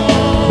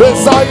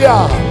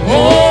Messiah.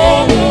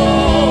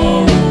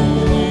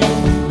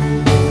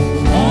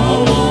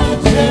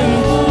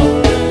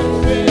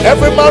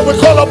 Every man will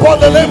call upon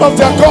the name of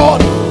their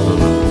God.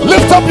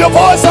 Lift up your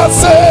voice and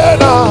say,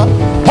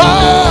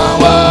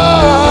 àwa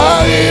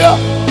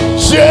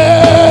yìí,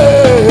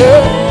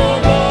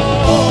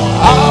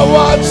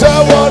 àwa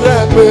jẹ́wọ́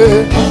rẹ̀ pé.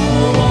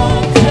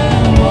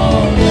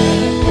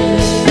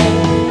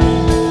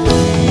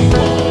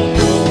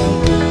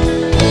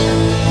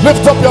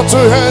 Lift up your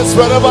two hands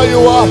wherever you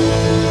are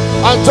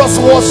and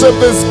just worship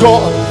this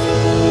God.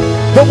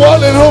 The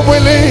one in whom we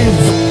live,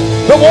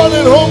 the one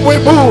in whom we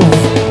move,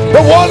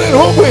 the one in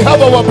whom we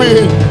have our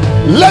being.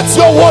 Let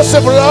your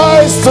worship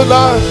rise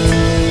tonight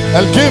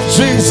and give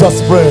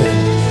Jesus praise.